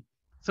celebrating.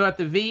 So at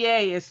the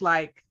VA, it's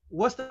like,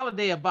 what's the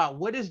holiday about?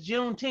 What is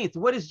Juneteenth?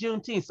 What is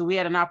Juneteenth? So we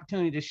had an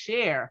opportunity to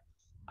share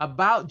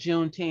about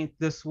Juneteenth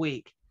this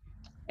week.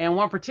 And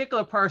one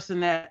particular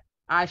person that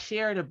I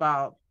shared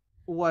about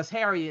was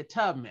Harriet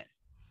Tubman.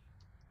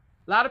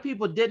 A lot of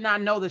people did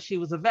not know that she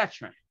was a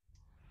veteran.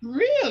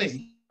 Really?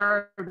 She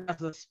served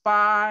as a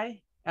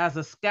spy, as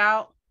a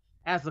scout,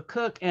 as a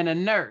cook, and a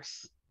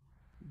nurse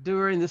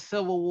during the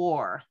Civil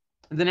War.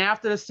 And then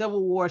after the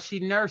Civil War, she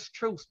nursed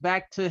troops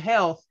back to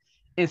health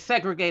in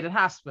segregated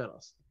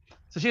hospitals.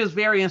 So she was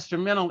very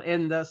instrumental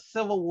in the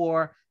Civil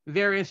War,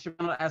 very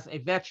instrumental as a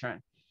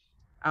veteran.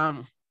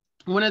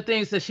 One of the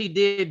things that she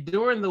did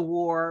during the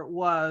war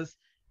was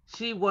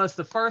she was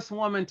the first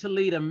woman to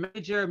lead a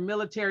major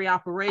military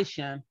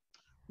operation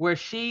where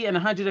she and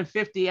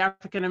 150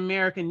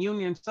 African-American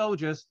Union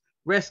soldiers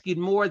rescued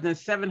more than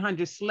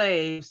 700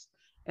 slaves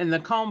in the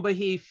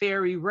Combahee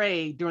Ferry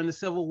raid during the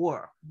Civil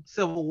War.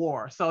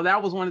 So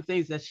that was one of the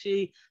things that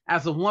she,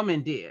 as a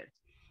woman, did.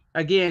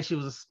 Again, she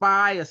was a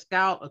spy, a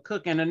scout, a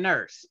cook, and a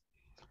nurse.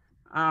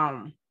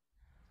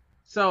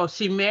 So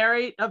she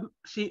married,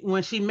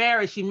 when she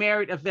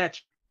married a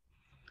veteran.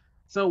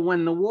 So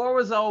when the war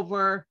was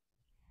over,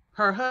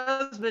 her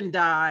husband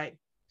died.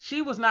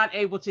 She was not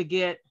able to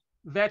get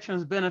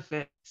veterans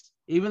benefits.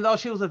 Even though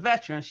she was a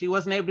veteran, she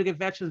wasn't able to get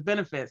veterans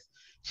benefits.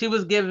 She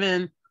was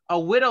given a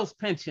widow's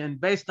pension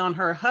based on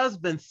her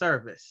husband's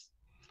service.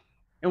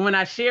 And when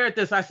I shared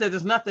this, I said,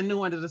 there's nothing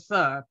new under the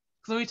sun.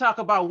 Because when we talk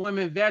about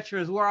women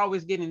veterans, we're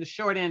always getting the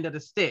short end of the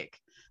stick.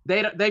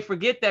 They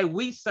forget that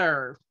we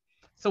serve.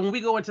 So when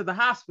we go into the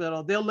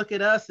hospital, they'll look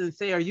at us and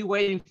say, are you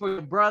waiting for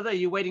your brother? Are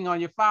you waiting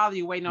on your father? Are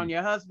you waiting on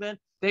your husband?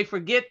 They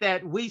forget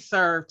that we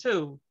serve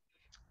too.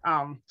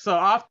 So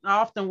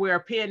often wear a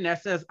pin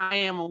that says, I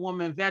am a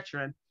woman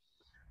veteran.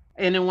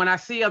 And then when I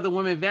see other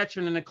women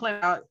veterans in the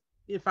clinic,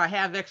 if I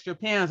have extra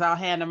pins, I'll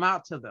hand them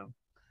out to them.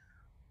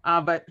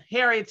 But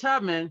Harriet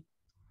Tubman,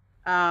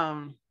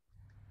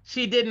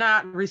 she did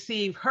not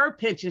receive her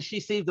pension. She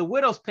received the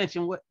widow's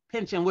pension,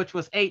 which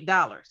was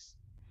 $8.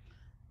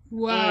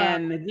 Wow.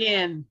 And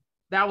again,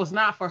 that was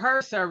not for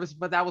her service,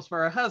 but that was for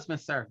her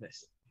husband's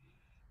service.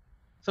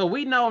 So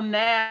we know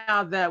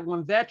now that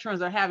when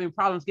veterans are having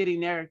problems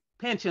getting their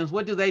pensions,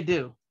 what do?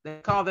 They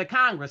call their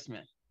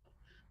congressman.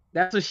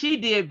 That's what she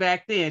did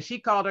back then. She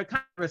called her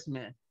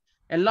congressman.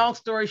 And long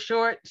story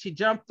short, she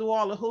jumped through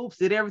all the hoops,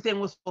 did everything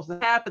was supposed to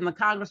happen. The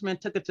congressman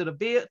took it to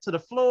the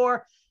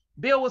floor.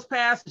 Bill was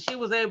passed, and she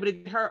was able to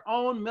get her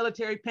own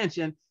military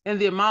pension in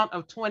the amount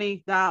of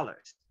 $20.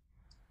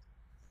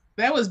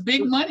 That was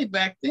big money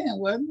back then,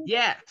 wasn't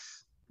it?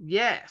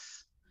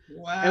 Yes.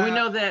 Wow. And we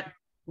know that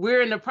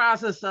we're in the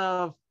process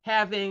of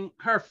having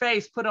her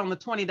face put on the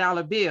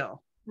 $20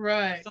 bill.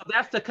 Right. So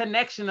that's the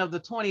connection of the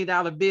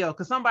 $20 bill.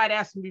 Because somebody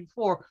asked me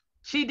before,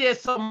 she did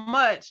so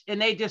much,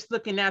 and they just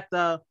looking at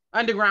the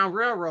Underground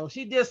Railroad.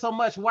 She did so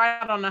much. Why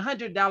not on the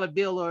 $100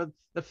 bill or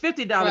the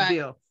 $50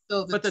 bill?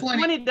 So but the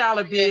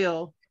 $20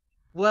 bill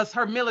was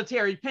her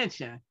military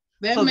pension.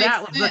 That so makes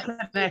that was sense.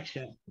 the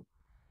connection.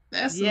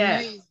 That's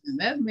amazing.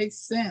 That makes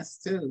sense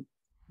too.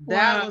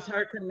 That was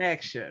her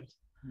connection.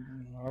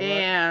 Right.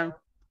 And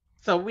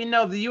so we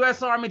know the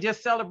U.S. Army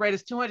just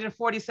celebrated its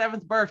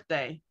 247th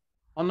birthday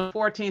on the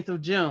 14th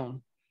of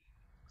June.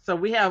 So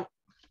we have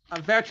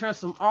veterans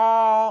from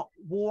all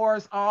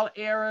wars, all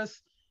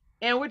eras,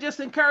 and we're just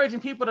encouraging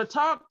people to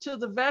talk to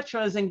the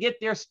veterans and get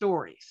their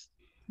stories.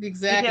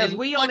 Exactly. Because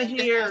we only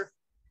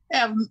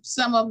have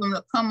some of them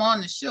to come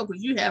on the show,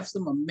 because you have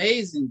some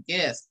amazing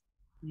guests.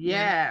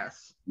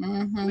 Yes.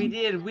 Mm-hmm. We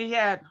did. We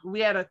had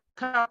a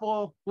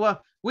couple.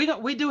 Well,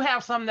 we do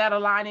have some that are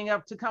lining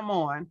up to come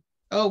on.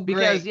 Oh, great.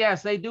 Because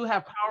yes, they do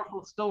have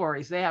powerful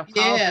stories. They have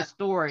powerful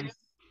stories.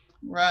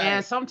 Right.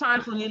 And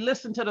sometimes when you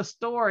listen to the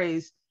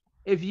stories,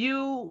 if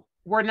you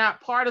were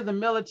not part of the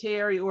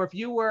military, or if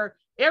you were,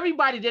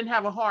 everybody didn't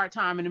have a hard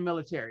time in the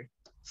military.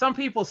 Some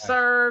people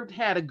served,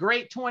 had a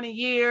great 20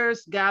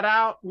 years, got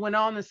out, went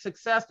on to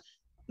success.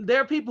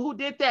 There are people who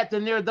did that.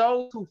 Then there are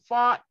those who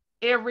fought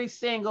every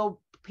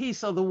single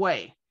piece of the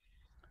way.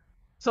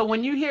 So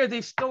when you hear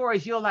these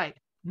stories, you're like,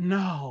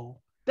 no,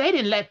 they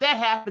didn't let that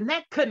happen.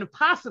 That couldn't have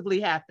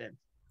possibly happened.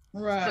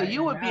 Right. So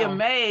you would be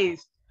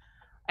amazed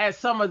at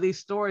some of these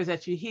stories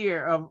that you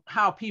hear of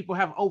how people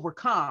have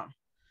overcome.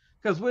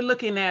 Because we're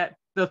looking at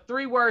the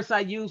three words I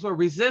used were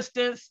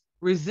resistance,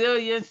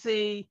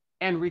 resiliency,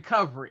 and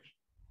recovery.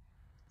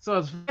 So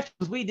as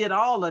veterans, we did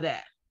all of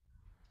that.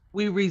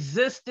 We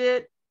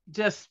resisted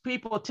just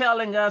people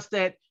telling us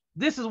that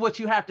this is what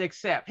you have to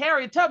accept.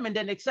 Harriet Tubman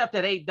didn't accept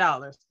that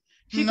 $8.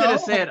 She could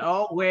have said,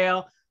 oh,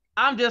 well,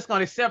 I'm just going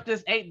to accept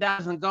this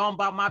 $8 and go on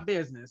about my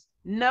business.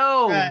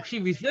 No, she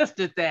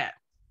resisted that.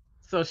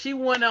 So she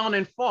went on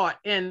and fought.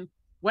 And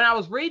when I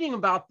was reading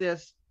about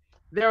this,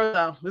 there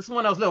was this is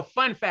one of those little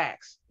fun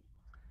facts.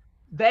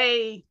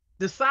 They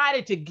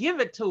decided to give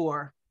it to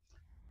her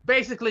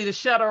basically to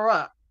shut her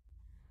up.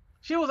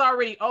 She was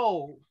already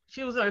old.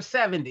 She was in her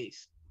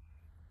 70s.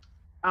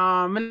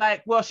 And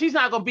like, well, she's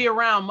not going to be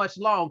around much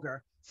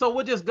longer. So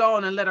we'll just go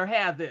on and let her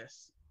have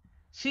this.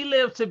 She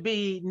lived to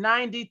be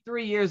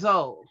 93 years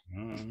old.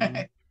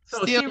 Mm-hmm.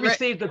 So she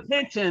received a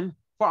pension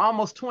for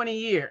almost 20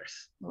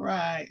 years.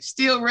 Right.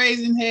 Still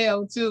raising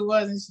hell too,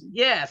 wasn't she?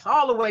 Yes,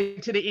 all the way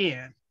to the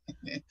end.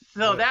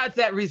 So that's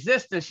that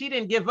resistance. She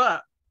didn't give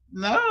up.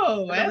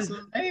 No, that's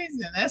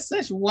amazing. That's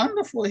such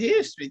wonderful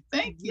history.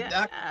 Thank you,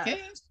 Dr.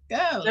 Case.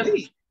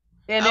 Golly.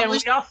 And then we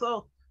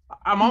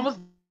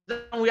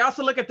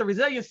also look at the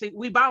resiliency.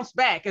 We bounce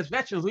back as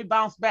veterans. We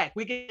bounce back.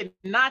 We get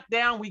knocked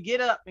down. We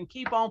get up and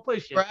keep on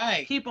pushing.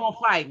 Right. Keep on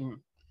fighting.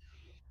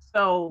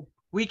 So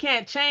we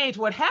can't change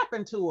what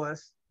happened to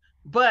us,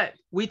 but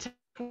we take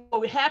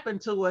what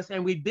happened to us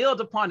and we build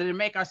upon it and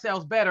make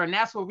ourselves better. And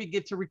that's where we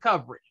get to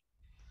recovery.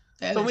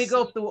 So we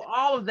go through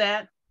all of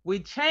that. We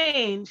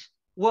change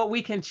what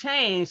we can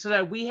change so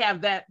that we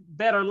have that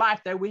better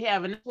life that we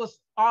have. And what's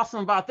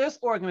awesome about this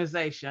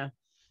organization,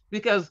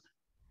 because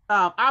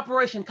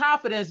Operation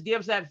Confidence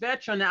gives that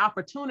veteran the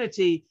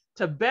opportunity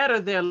to better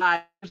their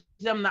life, gives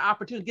them the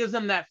opportunity, gives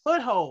them that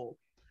foothold.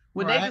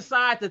 When they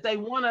decide that they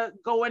want to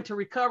go into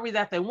recovery,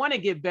 that they want to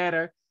get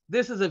better,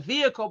 this is a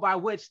vehicle by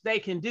which they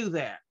can do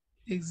that.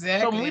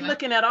 Exactly. So when we're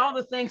looking at all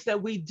the things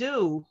that we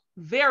do,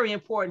 very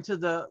important to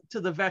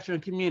the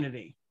veteran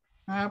community.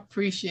 I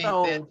appreciate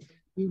that.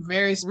 You're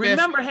very special.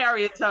 Remember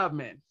Harriet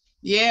Tubman.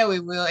 Yeah, we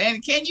will.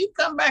 And can you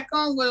come back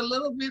on with a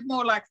little bit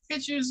more like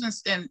pictures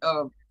and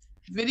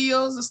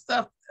videos and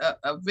stuff,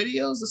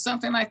 videos or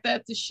something like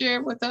that to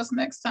share with us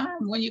next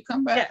time when you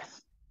come back?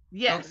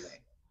 Yes. Okay.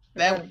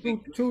 That would be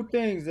two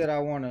things that I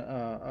want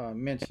to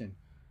mention.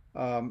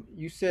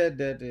 You said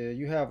that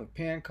you have a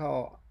pen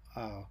called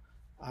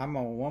 "I'm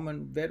a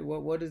Woman Vet."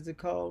 What is it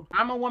called?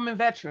 I'm a woman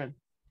veteran.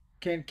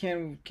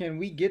 Can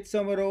we get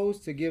some of those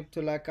to give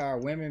to like our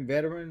women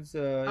veterans?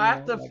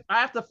 I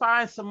have to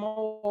find some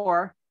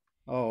more.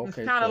 Oh, It's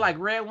okay. kind of So, like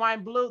red,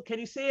 wine, blue. Can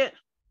you see it?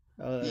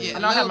 yeah, I a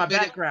know I have little my bit.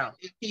 background.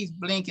 It keeps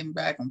blinking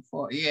back and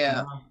forth.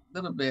 Yeah, a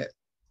little bit.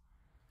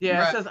 Yeah,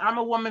 Right. it says I'm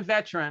a woman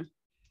veteran.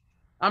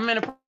 I'm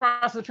in the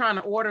process of trying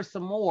to order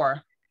some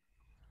more.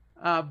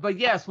 But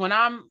yes, when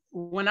I'm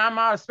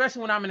out,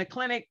 especially when I'm in the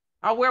clinic,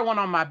 I wear one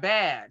on my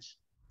badge.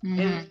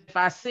 And if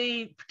I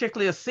see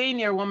particularly a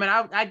senior woman,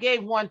 I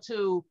gave one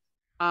to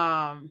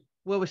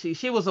what was she?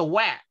 She was a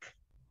WAC.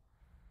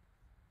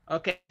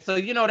 Okay, so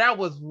that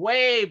was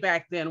way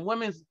back then,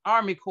 Women's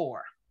Army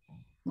Corps.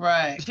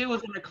 Right. She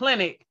was in the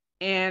clinic,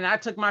 and I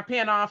took my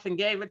pen off and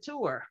gave it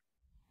to her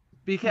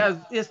because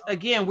it's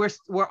again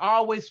we're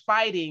always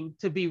fighting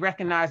to be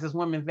recognized as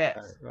women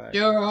vets. Right.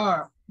 Sure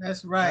are.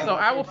 That's right. So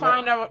I will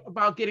find out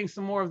about getting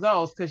some more of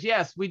those because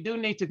yes, we do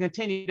need to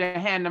continue to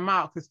hand them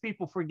out because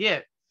people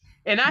forget.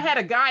 And I had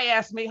a guy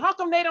ask me, how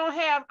come they don't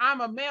have I'm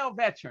a male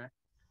veteran?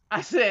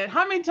 I said,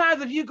 how many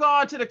times have you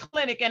gone to the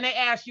clinic and they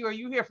ask you, are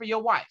you here for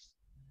your wife?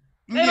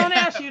 They don't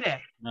ask you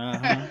that.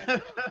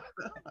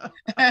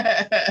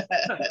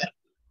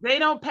 They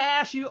don't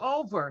pass you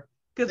over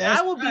because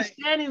I will be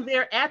standing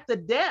there at the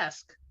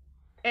desk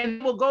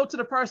and will go to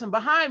the person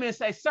behind me and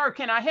say, sir,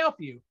 can I help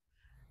you?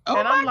 Oh,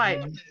 and I'm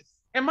like,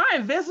 am I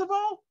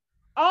invisible?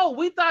 Oh,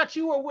 we thought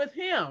you were with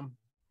him.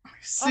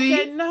 See?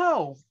 Okay,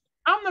 no,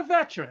 I'm the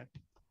veteran.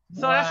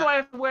 So that's why I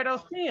have to wear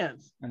those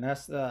pins. And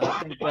that's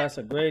I think that's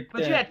a great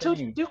thing. But you had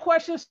two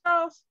questions,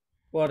 Charles?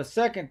 Well, the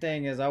second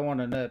thing is I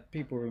want to let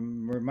people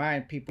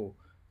remind people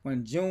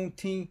when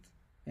Juneteenth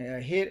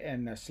hit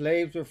and the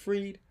slaves were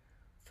freed,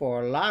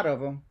 for a lot of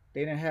them,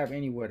 they didn't have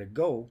anywhere to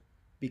go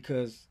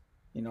because,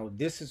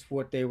 this is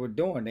what they were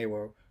doing. They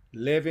were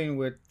living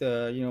with,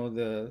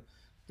 the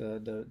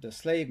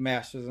slave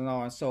masters and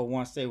all. And so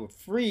once they were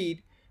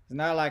freed, it's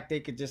not like they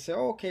could just say,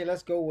 okay,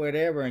 let's go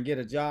wherever and get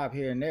a job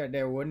here and there.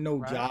 There were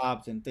no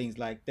jobs and things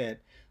like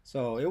that.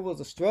 So it was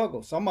a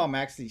struggle. Some of them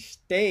actually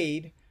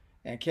stayed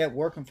and kept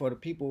working for the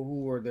people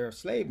who were their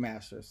slave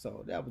masters.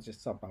 So that was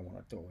just something I want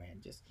to throw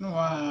in. Just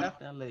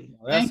definitely.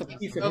 That's a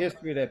piece of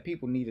history that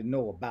people need to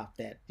know about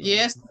that.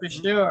 Yes, for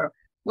sure.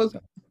 Well,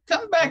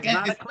 come back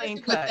and especially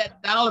with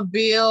that dollar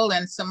bill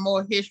and some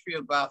more history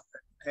about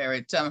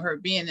Harriet Tubman, her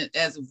being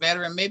as a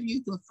veteran. Maybe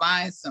you can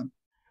find some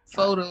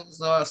photos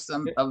or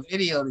a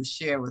video to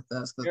share with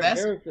us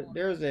because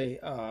there's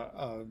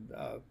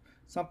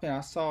something I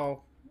saw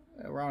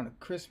around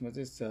Christmas.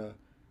 It's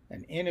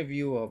an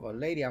interview of a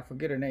lady, I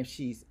forget her name.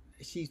 She's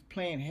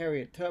playing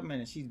Harriet Tubman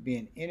and she's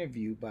being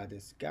interviewed by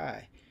this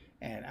guy,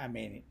 and I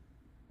mean,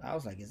 I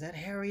was like, is that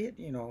Harriet?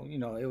 It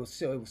was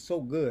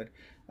so good.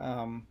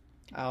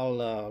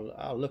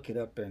 I'll look it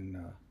up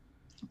and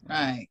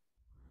right.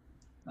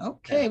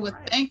 Okay, well,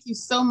 thank you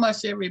so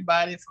much,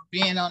 everybody, for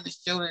being on the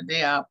show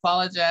today. I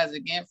apologize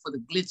again for the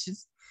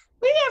glitches.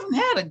 We haven't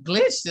had a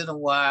glitch in a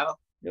while.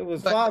 It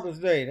was Father's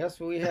Day. That's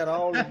what we had,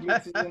 all the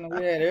glitches, and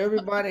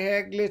everybody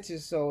had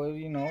glitches. So it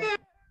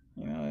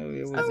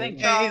was. I think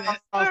Charles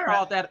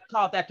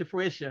called that to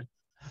fruition.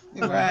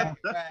 Right.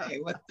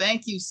 Well,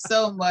 thank you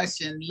so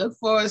much, and look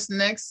for us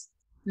next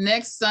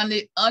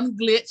Sunday,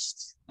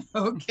 unglitched.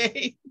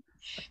 Okay.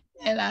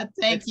 And I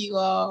thank you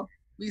all.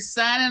 We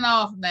signing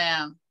off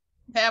now.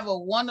 Have a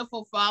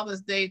wonderful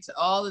Father's Day to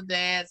all the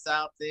dads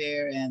out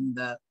there, and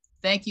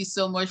thank you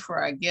so much for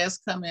our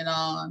guests coming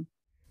on.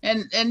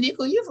 And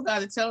Nico, you forgot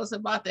to tell us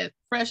about that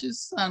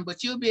precious son,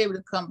 but you'll be able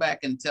to come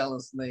back and tell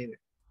us later.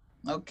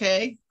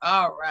 Okay?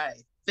 All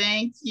right.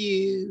 Thank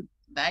you.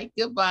 Night,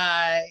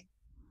 goodbye.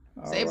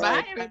 Say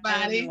bye,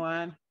 everybody.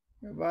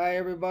 Bye,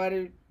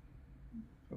 everybody.